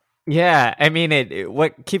 Yeah, I mean,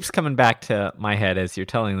 what keeps coming back to my head as you're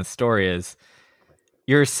telling the story is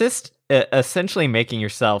you're essentially making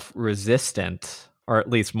yourself resistant, or at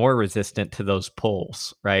least more resistant to those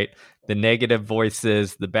pulls, right? The negative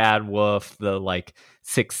voices, the bad wolf, the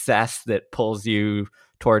success that pulls you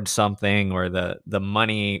towards something, or the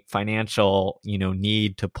money financial,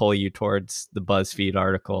 need to pull you towards the BuzzFeed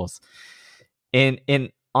articles. And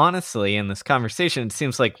honestly, in this conversation, it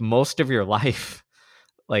seems like most of your life,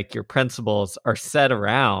 like your principles are set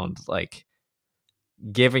around like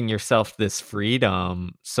giving yourself this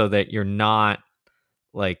freedom so that you're not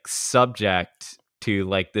like subject to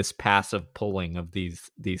like this passive pulling of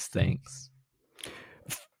these things.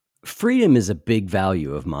 Freedom is a big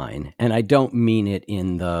value of mine, and I don't mean it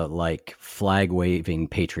in the like flag waving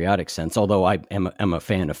patriotic sense, although I am a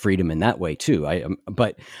fan of freedom in that way too.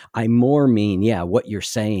 But I more mean, yeah, what you're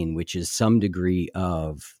saying, which is some degree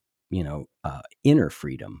of, inner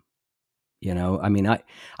freedom. I mean,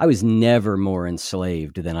 I was never more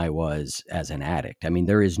enslaved than I was as an addict. I mean,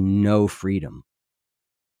 there is no freedom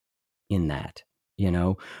in that,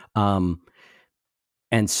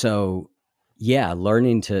 and so, yeah,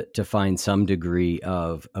 learning to find some degree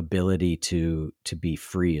of ability to be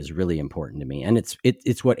free is really important to me, and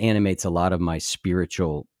it's what animates a lot of my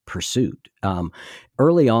spiritual pursuit.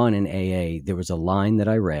 Early on in AA, there was a line that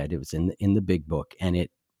I read. It was in the big book, and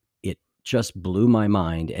it just blew my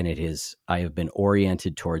mind, and I have been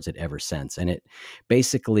oriented towards it ever since. And it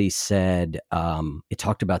basically said, it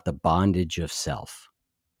talked about the bondage of self.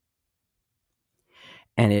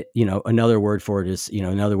 And it, another word for it is,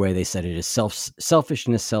 another way they said it is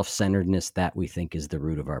selfishness, self-centeredness, that we think is the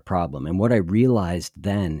root of our problem. And what I realized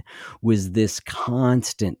then was this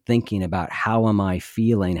constant thinking about how am I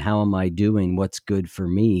feeling? How am I doing? What's good for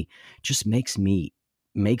me? Just makes me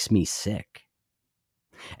sick.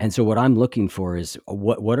 And so what I'm looking for is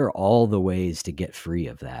what are all the ways to get free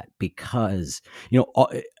of that? Because,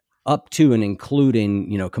 up to and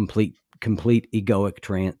including, complete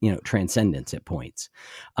egoic transcendence at points.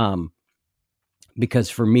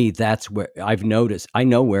 Because for me, that's where I've noticed, I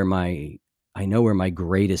know where my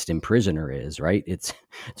greatest imprisoner is, right? It's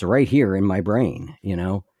right here in my brain,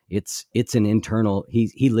 it's an internal,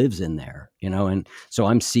 he lives in there, and so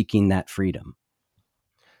I'm seeking that freedom.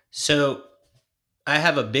 So I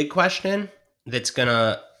have a big question that's going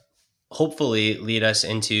to hopefully lead us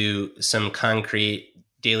into some concrete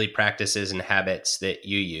daily practices and habits that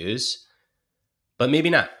you use, but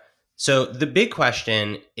maybe not. So the big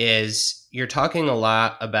question is, you're talking a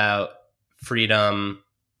lot about freedom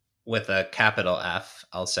with a capital F,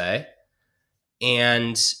 I'll say.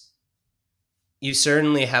 And you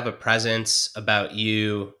certainly have a presence about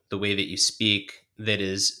you, the way that you speak, that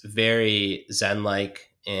is very Zen-like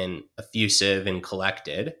and effusive and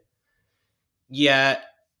collected. Yet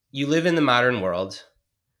you live in the modern world.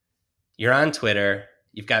 You're on Twitter.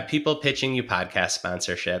 You've got people pitching you podcast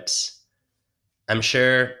sponsorships. I'm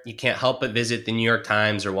sure you can't help but visit the New York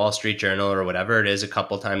Times or Wall Street Journal or whatever it is a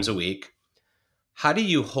couple times a week. How do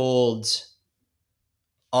you hold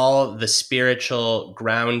all the spiritual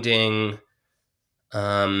grounding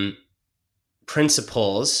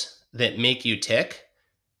principles that make you tick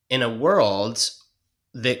in a world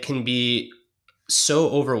that can be so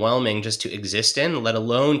overwhelming just to exist in, let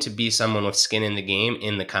alone to be someone with skin in the game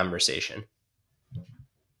in the conversation?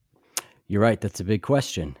 You're right. That's a big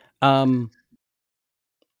question. I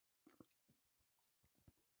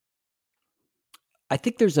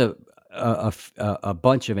think there's a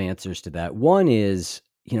bunch of answers to that. One is,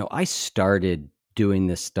 I started doing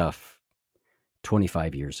this stuff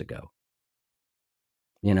 25 years ago.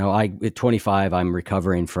 At 25, I'm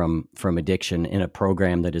recovering from addiction in a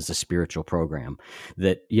program that is a spiritual program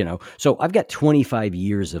that, so I've got 25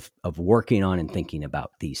 years of working on and thinking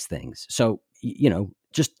about these things. So,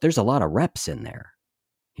 just there's a lot of reps in there,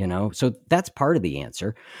 so that's part of the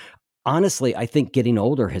answer. Honestly, I think getting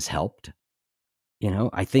older has helped.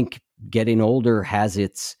 I think getting older has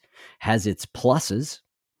its pluses,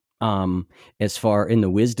 as far in the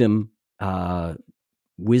wisdom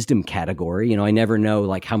category. I never know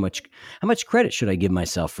like how much credit should I give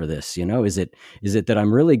myself for this? Is it that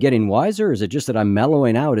I'm really getting wiser? Or is it just that I'm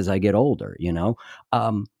mellowing out as I get older?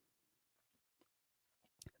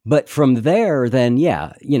 But from there, then,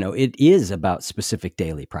 yeah, it is about specific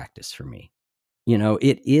daily practice for me.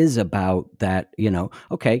 It is about that,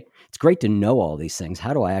 okay, it's great to know all these things.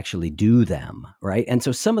 How do I actually do them? Right. And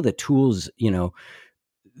so some of the tools,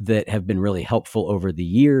 that have been really helpful over the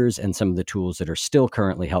years, and some of the tools that are still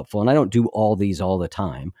currently helpful. And I don't do all these all the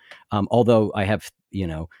time. Although I have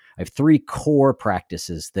three core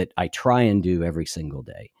practices that I try and do every single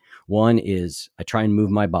day. One is I try and move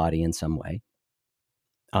my body in some way.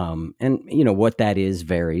 And what that is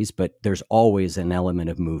varies, but there's always an element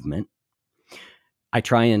of movement. I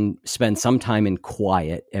try and spend some time in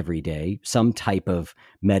quiet every day, some type of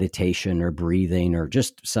meditation or breathing or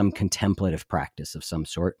just some contemplative practice of some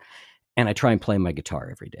sort. and I try and play my guitar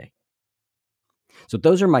every day. So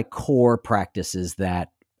those are my core practices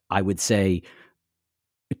that I would say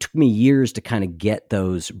it took me years to kind of get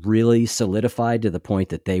those really solidified to the point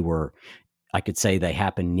that I could say they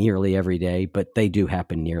happen nearly every day, but they do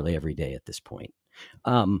happen nearly every day at this point.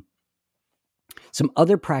 Some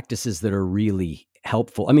other practices that are really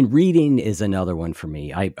helpful. I mean, reading is another one for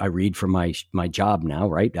me. I read for my job now,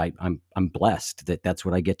 right? I'm blessed that that's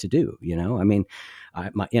what I get to do. I mean,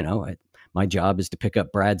 my job is to pick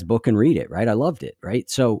up Brad's book and read it, right? I loved it, right?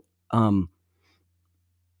 So,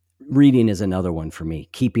 reading is another one for me,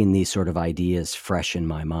 keeping these sort of ideas fresh in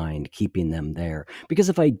my mind, keeping them there. Because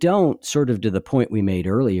if I don't, sort of to the point we made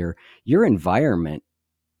earlier, your environment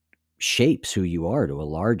shapes who you are to a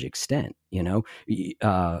large extent.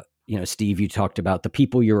 Steve, you talked about the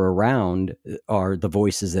people you're around are the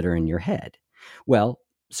voices that are in your head. Well,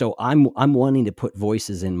 so I'm wanting to put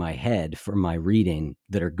voices in my head for my reading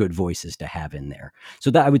that are good voices to have in there.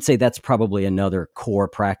 So that I would say that's probably another core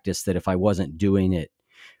practice that if I wasn't doing it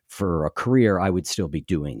for a career, I would still be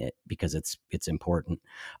doing it because it's important.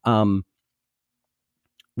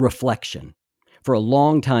 Reflection. For a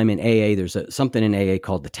long time in AA, there's something in AA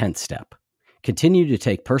called the 10th step. Continue to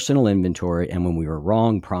take personal inventory, and when we were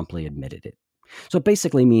wrong, promptly admitted it. So it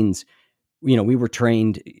basically means, we were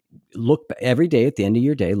trained, look every day at the end of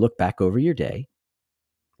your day, look back over your day,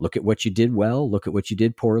 look at what you did well, look at what you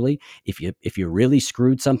did poorly. If you really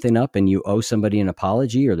screwed something up and you owe somebody an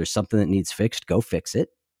apology or there's something that needs fixed, go fix it.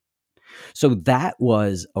 So that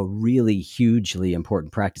was a really hugely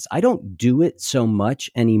important practice. I don't do it so much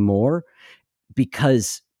anymore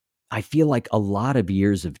because I feel like a lot of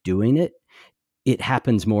years of doing it, it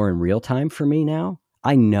happens more in real time for me now.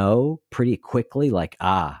 I know pretty quickly, like,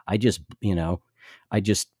 I just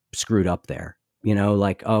screwed up there,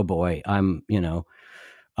 like, oh boy,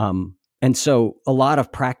 and so a lot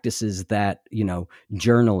of practices that,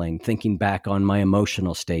 journaling, thinking back on my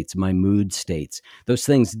emotional states, my mood states, those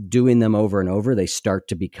things, doing them over and over, they start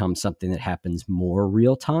to become something that happens more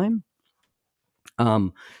real time.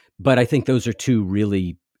 But I think those are two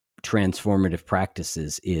really transformative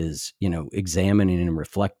practices is, examining and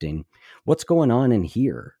reflecting what's going on in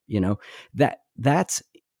here, that's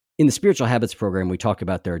in the spiritual habits program. We talk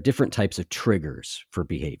about there are different types of triggers for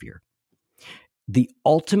behavior. The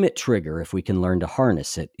ultimate trigger, if we can learn to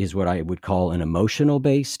harness it, is what I would call an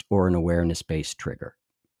emotional-based or an awareness-based trigger.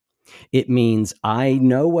 It means I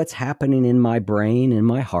know what's happening in my brain and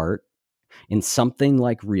my heart in something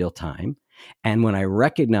like real time. And when I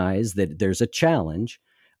recognize that there's a challenge,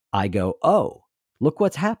 I go, oh, look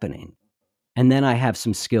what's happening. And then I have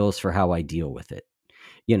some skills for how I deal with it.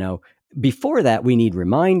 Before that, we need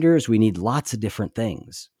reminders, we need lots of different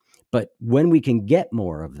things. But when we can get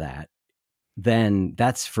more of that, then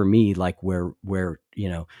that's for me like where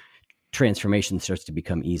transformation starts to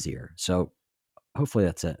become easier. So hopefully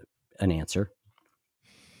that's an answer.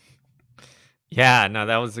 Yeah, no,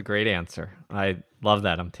 that was a great answer. I love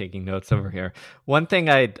that. I'm taking notes over here. One thing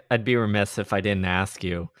I'd be remiss if I didn't ask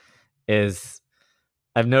you is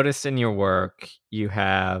I've noticed in your work you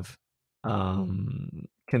have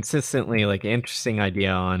consistently like an interesting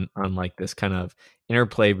idea on like this kind of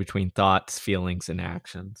interplay between thoughts, feelings, and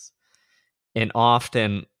actions. And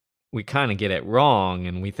often we kind of get it wrong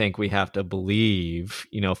and we think we have to believe,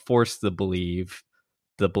 force the belief,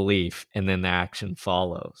 and then the action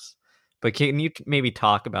follows. But can you maybe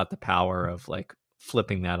talk about the power of like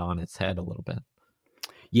flipping that on its head a little bit?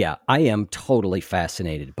 Yeah, I am totally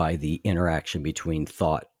fascinated by the interaction between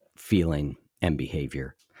thought, feeling, and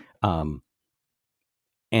behavior. And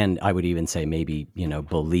I would even say maybe,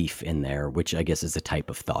 belief in there, which I guess is a type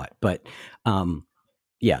of thought. But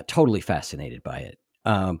yeah, totally fascinated by it.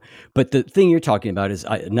 But the thing you're talking about is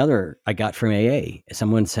another I got from AA.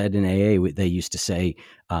 Someone said in AA, they used to say,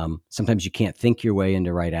 sometimes you can't think your way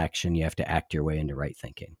into right action. You have to act your way into right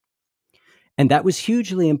thinking. And that was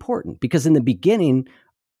hugely important because in the beginning,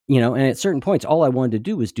 and at certain points, all I wanted to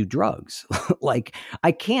do was do drugs. Like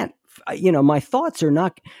I can't, my thoughts are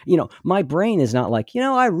not, my brain is not like,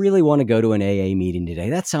 I really want to go to an AA meeting today.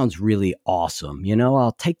 That sounds really awesome.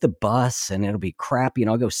 I'll take the bus and it'll be crappy and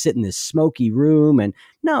I'll go sit in this smoky room and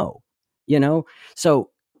no, so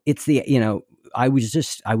it's I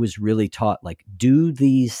was really taught like, do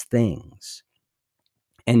these things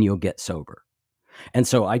and you'll get sober. And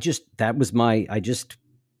so I just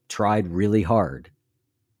tried really hard.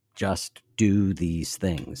 Just do these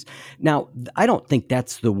things. Now, I don't think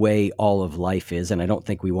that's the way all of life is, and I don't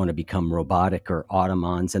think we want to become robotic or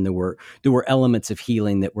automatons. And there were elements of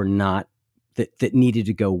healing that were not that needed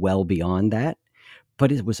to go well beyond that.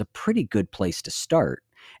 But it was a pretty good place to start.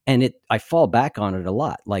 And I fall back on it a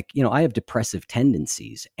lot. Like, I have depressive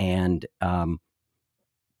tendencies, and,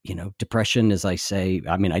 depression, as I say,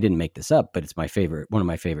 I mean, I didn't make this up, but it's one of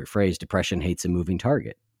my favorite phrases: depression hates a moving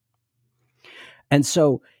target. And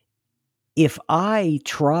so if I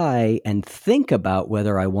try and think about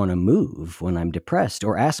whether I want to move when I'm depressed,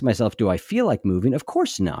 or ask myself, do I feel like moving? Of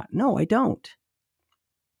course not. No, I don't.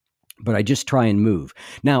 But I just try and move.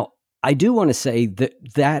 Now, I do want to say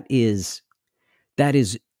that is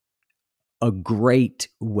a great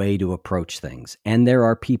way to approach things. And there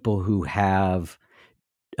are people who have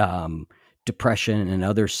depression and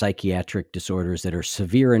other psychiatric disorders that are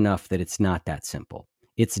severe enough that it's not that simple.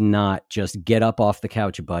 It's not just get up off the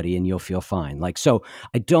couch, buddy, and you'll feel fine. Like, so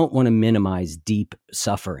I don't want to minimize deep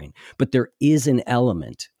suffering, but there is an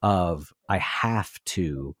element of, I have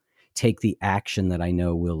to take the action that I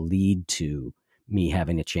know will lead to me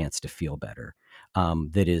having a chance to feel better.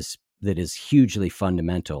 That is hugely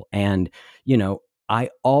fundamental. And,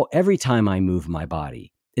 every time I move my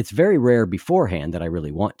body, it's very rare beforehand that I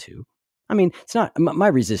really want to. I mean, it's not, my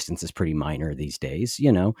resistance is pretty minor these days,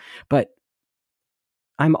 but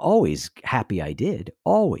I'm always happy I did.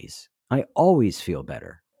 Always. I always feel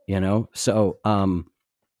better, So,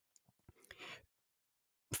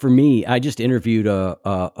 for me, I just interviewed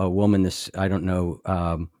a woman. I don't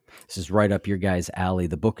know. This is right up your guys' alley.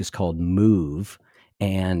 The book is called Move.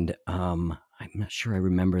 And, I'm not sure I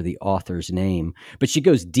remember the author's name, but she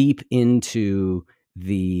goes deep into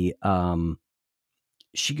the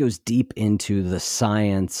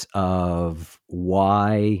science of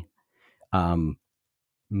why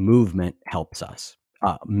movement helps us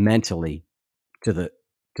mentally to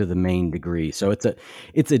the main degree. So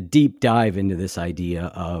it's a deep dive into this idea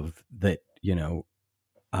of that,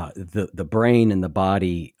 the brain and the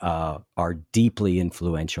body are deeply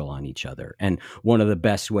influential on each other. And one of the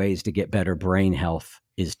best ways to get better brain health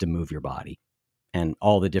is to move your body, and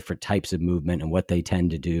all the different types of movement and what they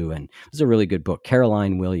tend to do. And it was a really good book.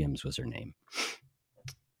 Caroline Williams was her name.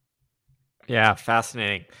 Yeah,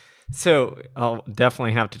 fascinating. So I'll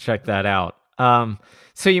definitely have to check that out.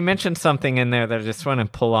 So you mentioned something in there that I just want to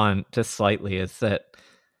pull on just slightly, is that,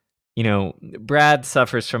 Brad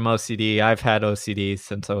suffers from OCD. I've had OCD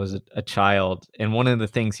since I was a child. And one of the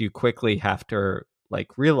things you quickly have to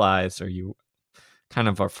realize, or you kind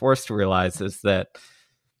of are forced to realize, is that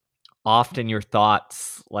often your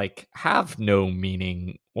thoughts have no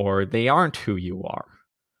meaning, or they aren't who you are,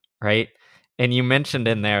 right? And you mentioned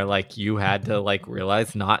in there you had to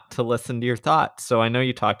realize not to listen to your thoughts. So I know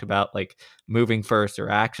you talked about moving first or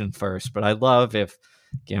action first, but I'd love if,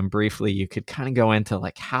 again, briefly, you could kind of go into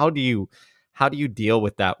how do you deal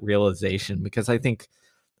with that realization? Because I think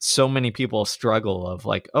so many people struggle of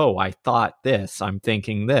oh, I thought this, I'm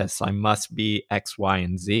thinking this, I must be X, Y,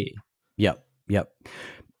 and Z. Yep.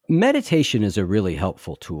 Meditation is a really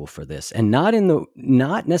helpful tool for this, and not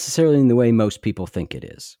necessarily in the way most people think it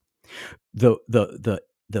is. The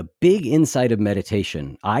big insight of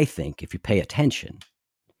meditation, I think, if you pay attention,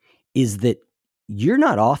 is that you're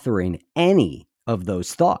not authoring any of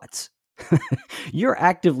those thoughts. You're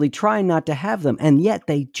actively trying not to have them, and yet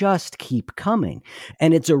they just keep coming.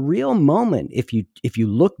 And it's a real moment, if you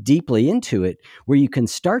look deeply into it, where you can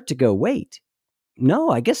start to go, wait, no,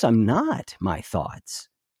 I guess I'm not my thoughts.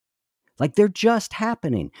 They're just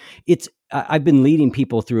happening. I've been leading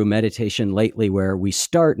people through a meditation lately where we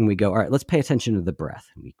start and we go, all right, let's pay attention to the breath.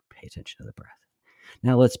 And we pay attention to the breath.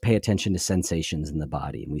 Now let's pay attention to sensations in the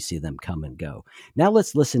body, and we see them come and go. Now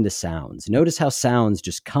let's listen to sounds. Notice how sounds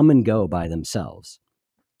just come and go by themselves.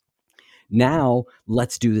 Now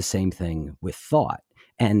let's do the same thing with thought,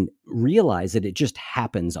 and realize that it just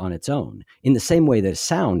happens on its own, in the same way that a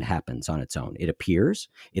sound happens on its own. It appears,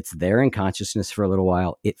 it's there in consciousness for a little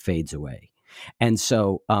while, it fades away. And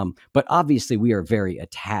so, but obviously we are very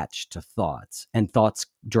attached to thoughts, and thoughts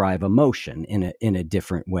drive emotion in a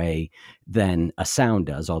different way than a sound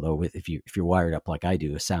does. Although if you're wired up like I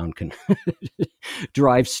do, a sound can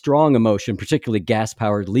drive strong emotion, particularly gas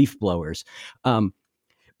powered leaf blowers.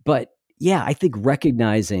 But yeah, I think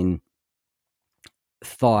recognizing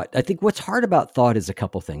thought, I think what's hard about thought is a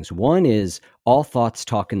couple things. One is all thoughts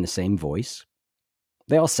talk in the same voice.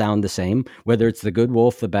 They all sound the same, whether it's the good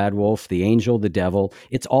wolf, the bad wolf, the angel, the devil.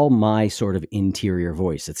 It's all my sort of interior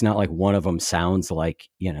voice. It's not like one of them sounds like,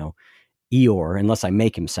 Eeyore, unless I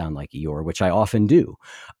make him sound like Eeyore, which I often do.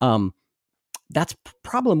 That's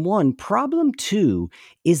problem one. Problem two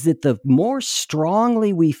is that the more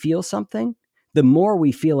strongly we feel something, the more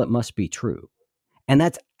we feel it must be true. And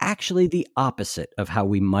that's actually the opposite of how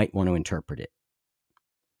we might want to interpret it.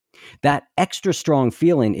 That extra strong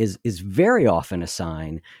feeling is very often a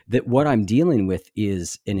sign that what I'm dealing with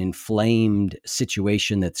is an inflamed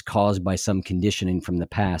situation that's caused by some conditioning from the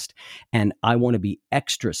past, and I want to be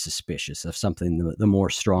extra suspicious of something the more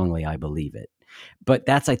strongly I believe it. But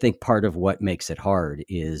that's, I think, part of what makes it hard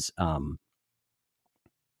is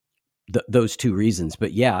those two reasons.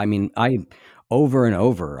 But yeah, I mean, over and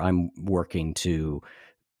over, I'm working to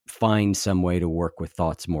find some way to work with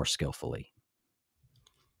thoughts more skillfully.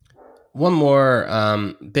 One more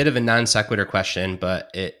bit of a non sequitur question,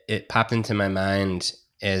 but it popped into my mind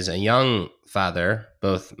as a young father.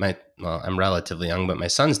 I'm relatively young, but my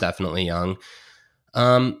son's definitely young.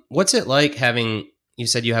 What's it like having? You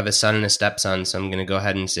said you have a son and a stepson, so I'm going to go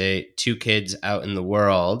ahead and say two kids out in the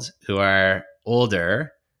world who are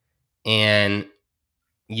older, and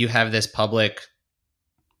you have this public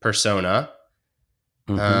persona.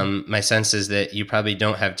 My sense is that you probably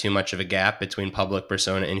don't have too much of a gap between public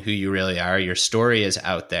persona and who you really are. Your story is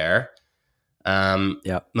out there.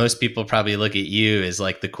 Yep. Most people probably look at you as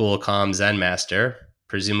like the cool, calm Zen master.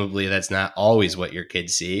 Presumably, that's not always what your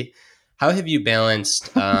kids see. How have you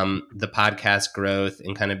balanced the podcast growth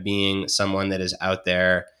and kind of being someone that is out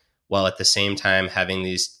there while at the same time having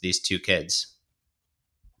these two kids?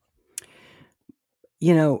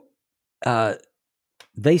 You know,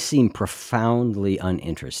 they seem profoundly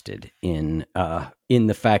uninterested in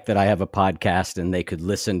the fact that I have a podcast and they could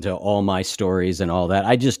listen to all my stories and all that.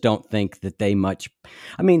 I just don't think that they much.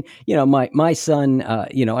 I mean, my son,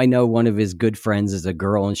 I know one of his good friends is a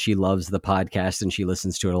girl and she loves the podcast and she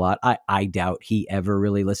listens to it a lot. I doubt he ever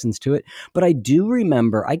really listens to it, but I do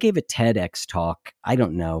remember I gave a TEDx talk. I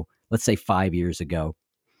don't know, let's say 5 years ago.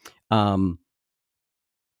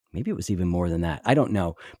 Maybe it was even more than that. I don't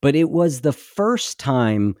know. But it was the first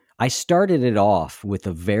time I started it off with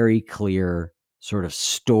a very clear sort of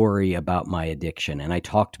story about my addiction. And I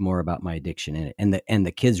talked more about my addiction in it. And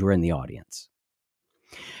the kids were in the audience.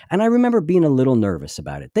 And I remember being a little nervous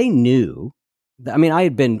about it. They knew. I mean, I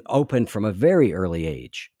had been open from a very early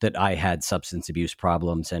age that I had substance abuse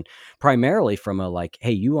problems, and primarily from a like,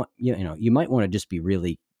 hey, you might want to just be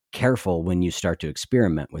really careful when you start to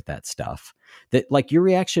experiment with that stuff, that like your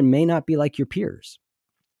reaction may not be like your peers.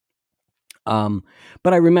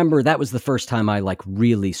 But I remember that was the first time I like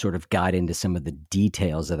really sort of got into some of the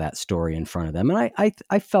details of that story in front of them. And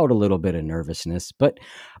I felt a little bit of nervousness, but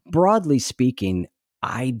broadly speaking,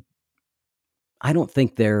 I don't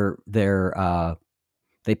think they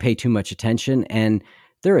pay too much attention, and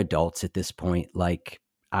they're adults at this point. Like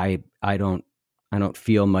I don't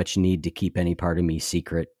feel much need to keep any part of me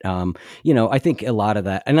secret. I think a lot of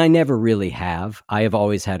that, and I never really have. I have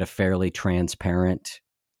always had a fairly transparent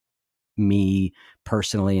me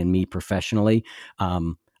personally and me professionally.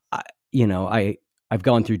 I've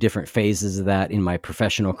gone through different phases of that in my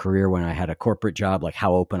professional career. When I had a corporate job, like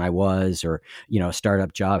how open I was, or, a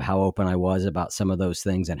startup job, how open I was about some of those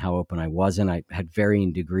things and how open I wasn't. I had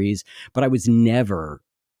varying degrees, but I was never,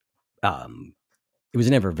 it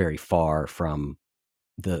was never very far from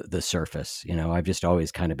the surface. I've just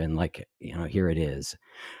always kind of been like, here it is.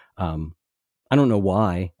 I don't know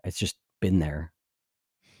why. It's just been there.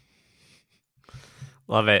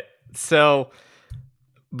 Love it. So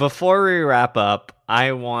before we wrap up,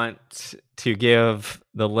 I want to give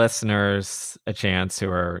the listeners a chance who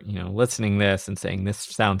are, listening to this and saying, this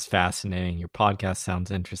sounds fascinating. Your podcast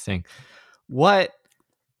sounds interesting. What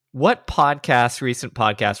recent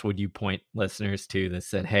podcast would you point listeners to that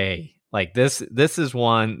said, hey, like this is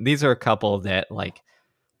one, these are a couple that like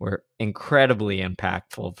were incredibly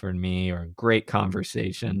impactful for me, or great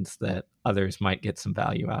conversations that others might get some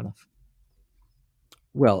value out of?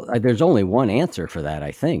 Well, there's only one answer for that,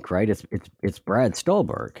 I think, right? It's Brad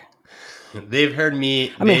Stolberg. They've heard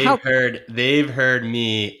me. I mean, they've heard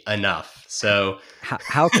me enough. So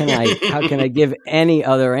how can I give any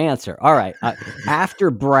other answer? All right,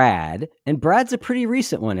 after Brad, and Brad's a pretty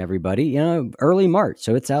recent one, everybody. Early March,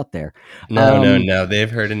 so it's out there. No.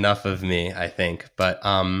 They've heard enough of me, I think. But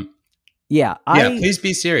yeah. Please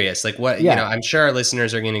be serious. Like what? Yeah. I'm sure our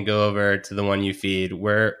listeners are going to go over to the one you feed.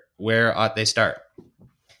 Where ought they start?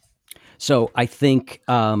 So I think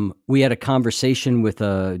we had a conversation with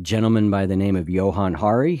a gentleman by the name of Johan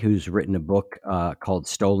Hari, who's written a book called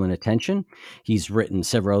Stolen Attention. He's written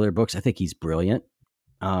several other books. I think he's brilliant.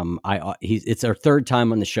 It's our third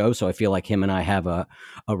time on the show, so I feel like him and I have a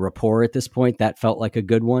rapport at this point. That felt like a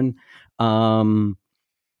good one.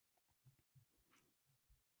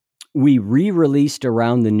 We re-released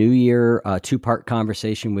around the new year a 2-part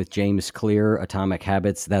conversation with James Clear, Atomic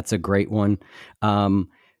Habits. That's a great one.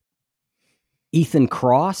 Ethan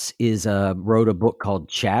Kross wrote a book called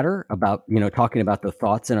Chatter about, talking about the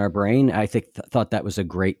thoughts in our brain. I thought that was a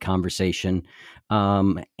great conversation.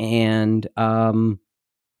 And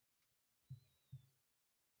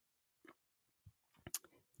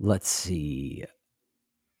let's see.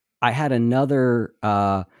 I had another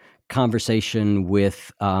conversation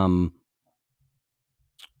with I'm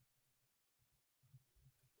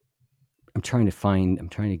trying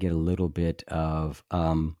to get a little bit of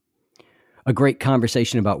a great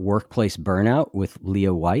conversation about workplace burnout with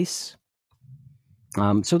Leah Weiss.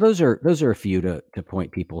 So those are a few to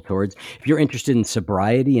point people towards. If you're interested in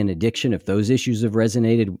sobriety and addiction, if those issues have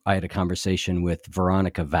resonated, I had a conversation with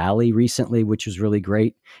Veronica Valley recently, which was really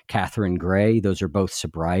great. Catherine Gray. Those are both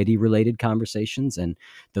sobriety related conversations, and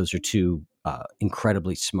those are two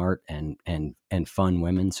incredibly smart and fun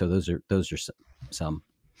women. So those are some.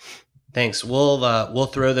 Thanks. We'll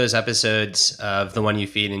throw those episodes of the one you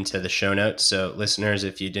feed into the show notes. So listeners,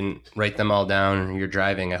 if you didn't write them all down or you're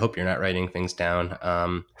driving, I hope you're not writing things down.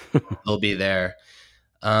 They'll be there.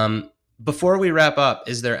 Before we wrap up,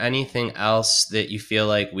 is there anything else that you feel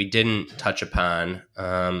like we didn't touch upon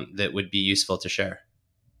that would be useful to share?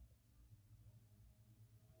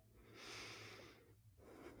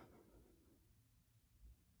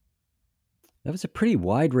 That was a pretty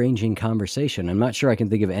wide-ranging conversation. I'm not sure I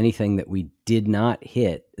can think of anything that we did not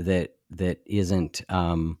hit that isn't.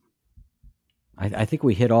 I think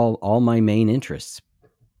we hit all my main interests.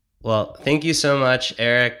 Well, thank you so much,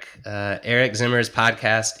 Eric. Eric Zimmer's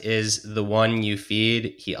podcast is The One You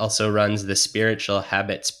Feed. He also runs the Spiritual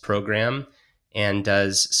Habits program and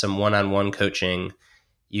does some one-on-one coaching.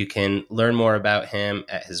 You can learn more about him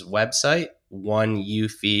at his website,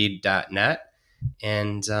 oneyoufeed.net.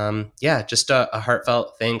 And just a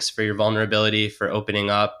heartfelt thanks for your vulnerability, for opening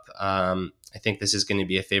up. I think this is going to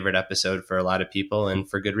be a favorite episode for a lot of people, and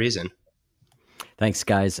for good reason. Thanks,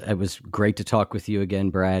 guys. It was great to talk with you again,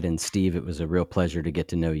 Brad and Steve. It was a real pleasure to get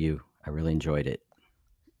to know you. I really enjoyed it.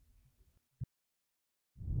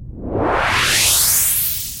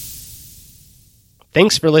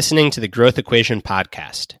 Thanks for listening to the Growth Equation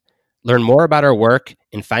podcast. Learn more about our work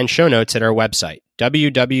and find show notes at our website,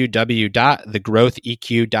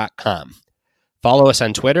 www.thegrowtheq.com. Follow us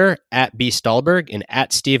on Twitter @bstallberg and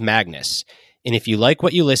 @SteveMagnus. And if you like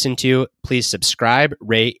what you listen to, please subscribe,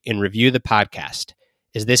 rate, and review the podcast,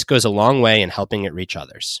 as this goes a long way in helping it reach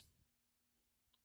others.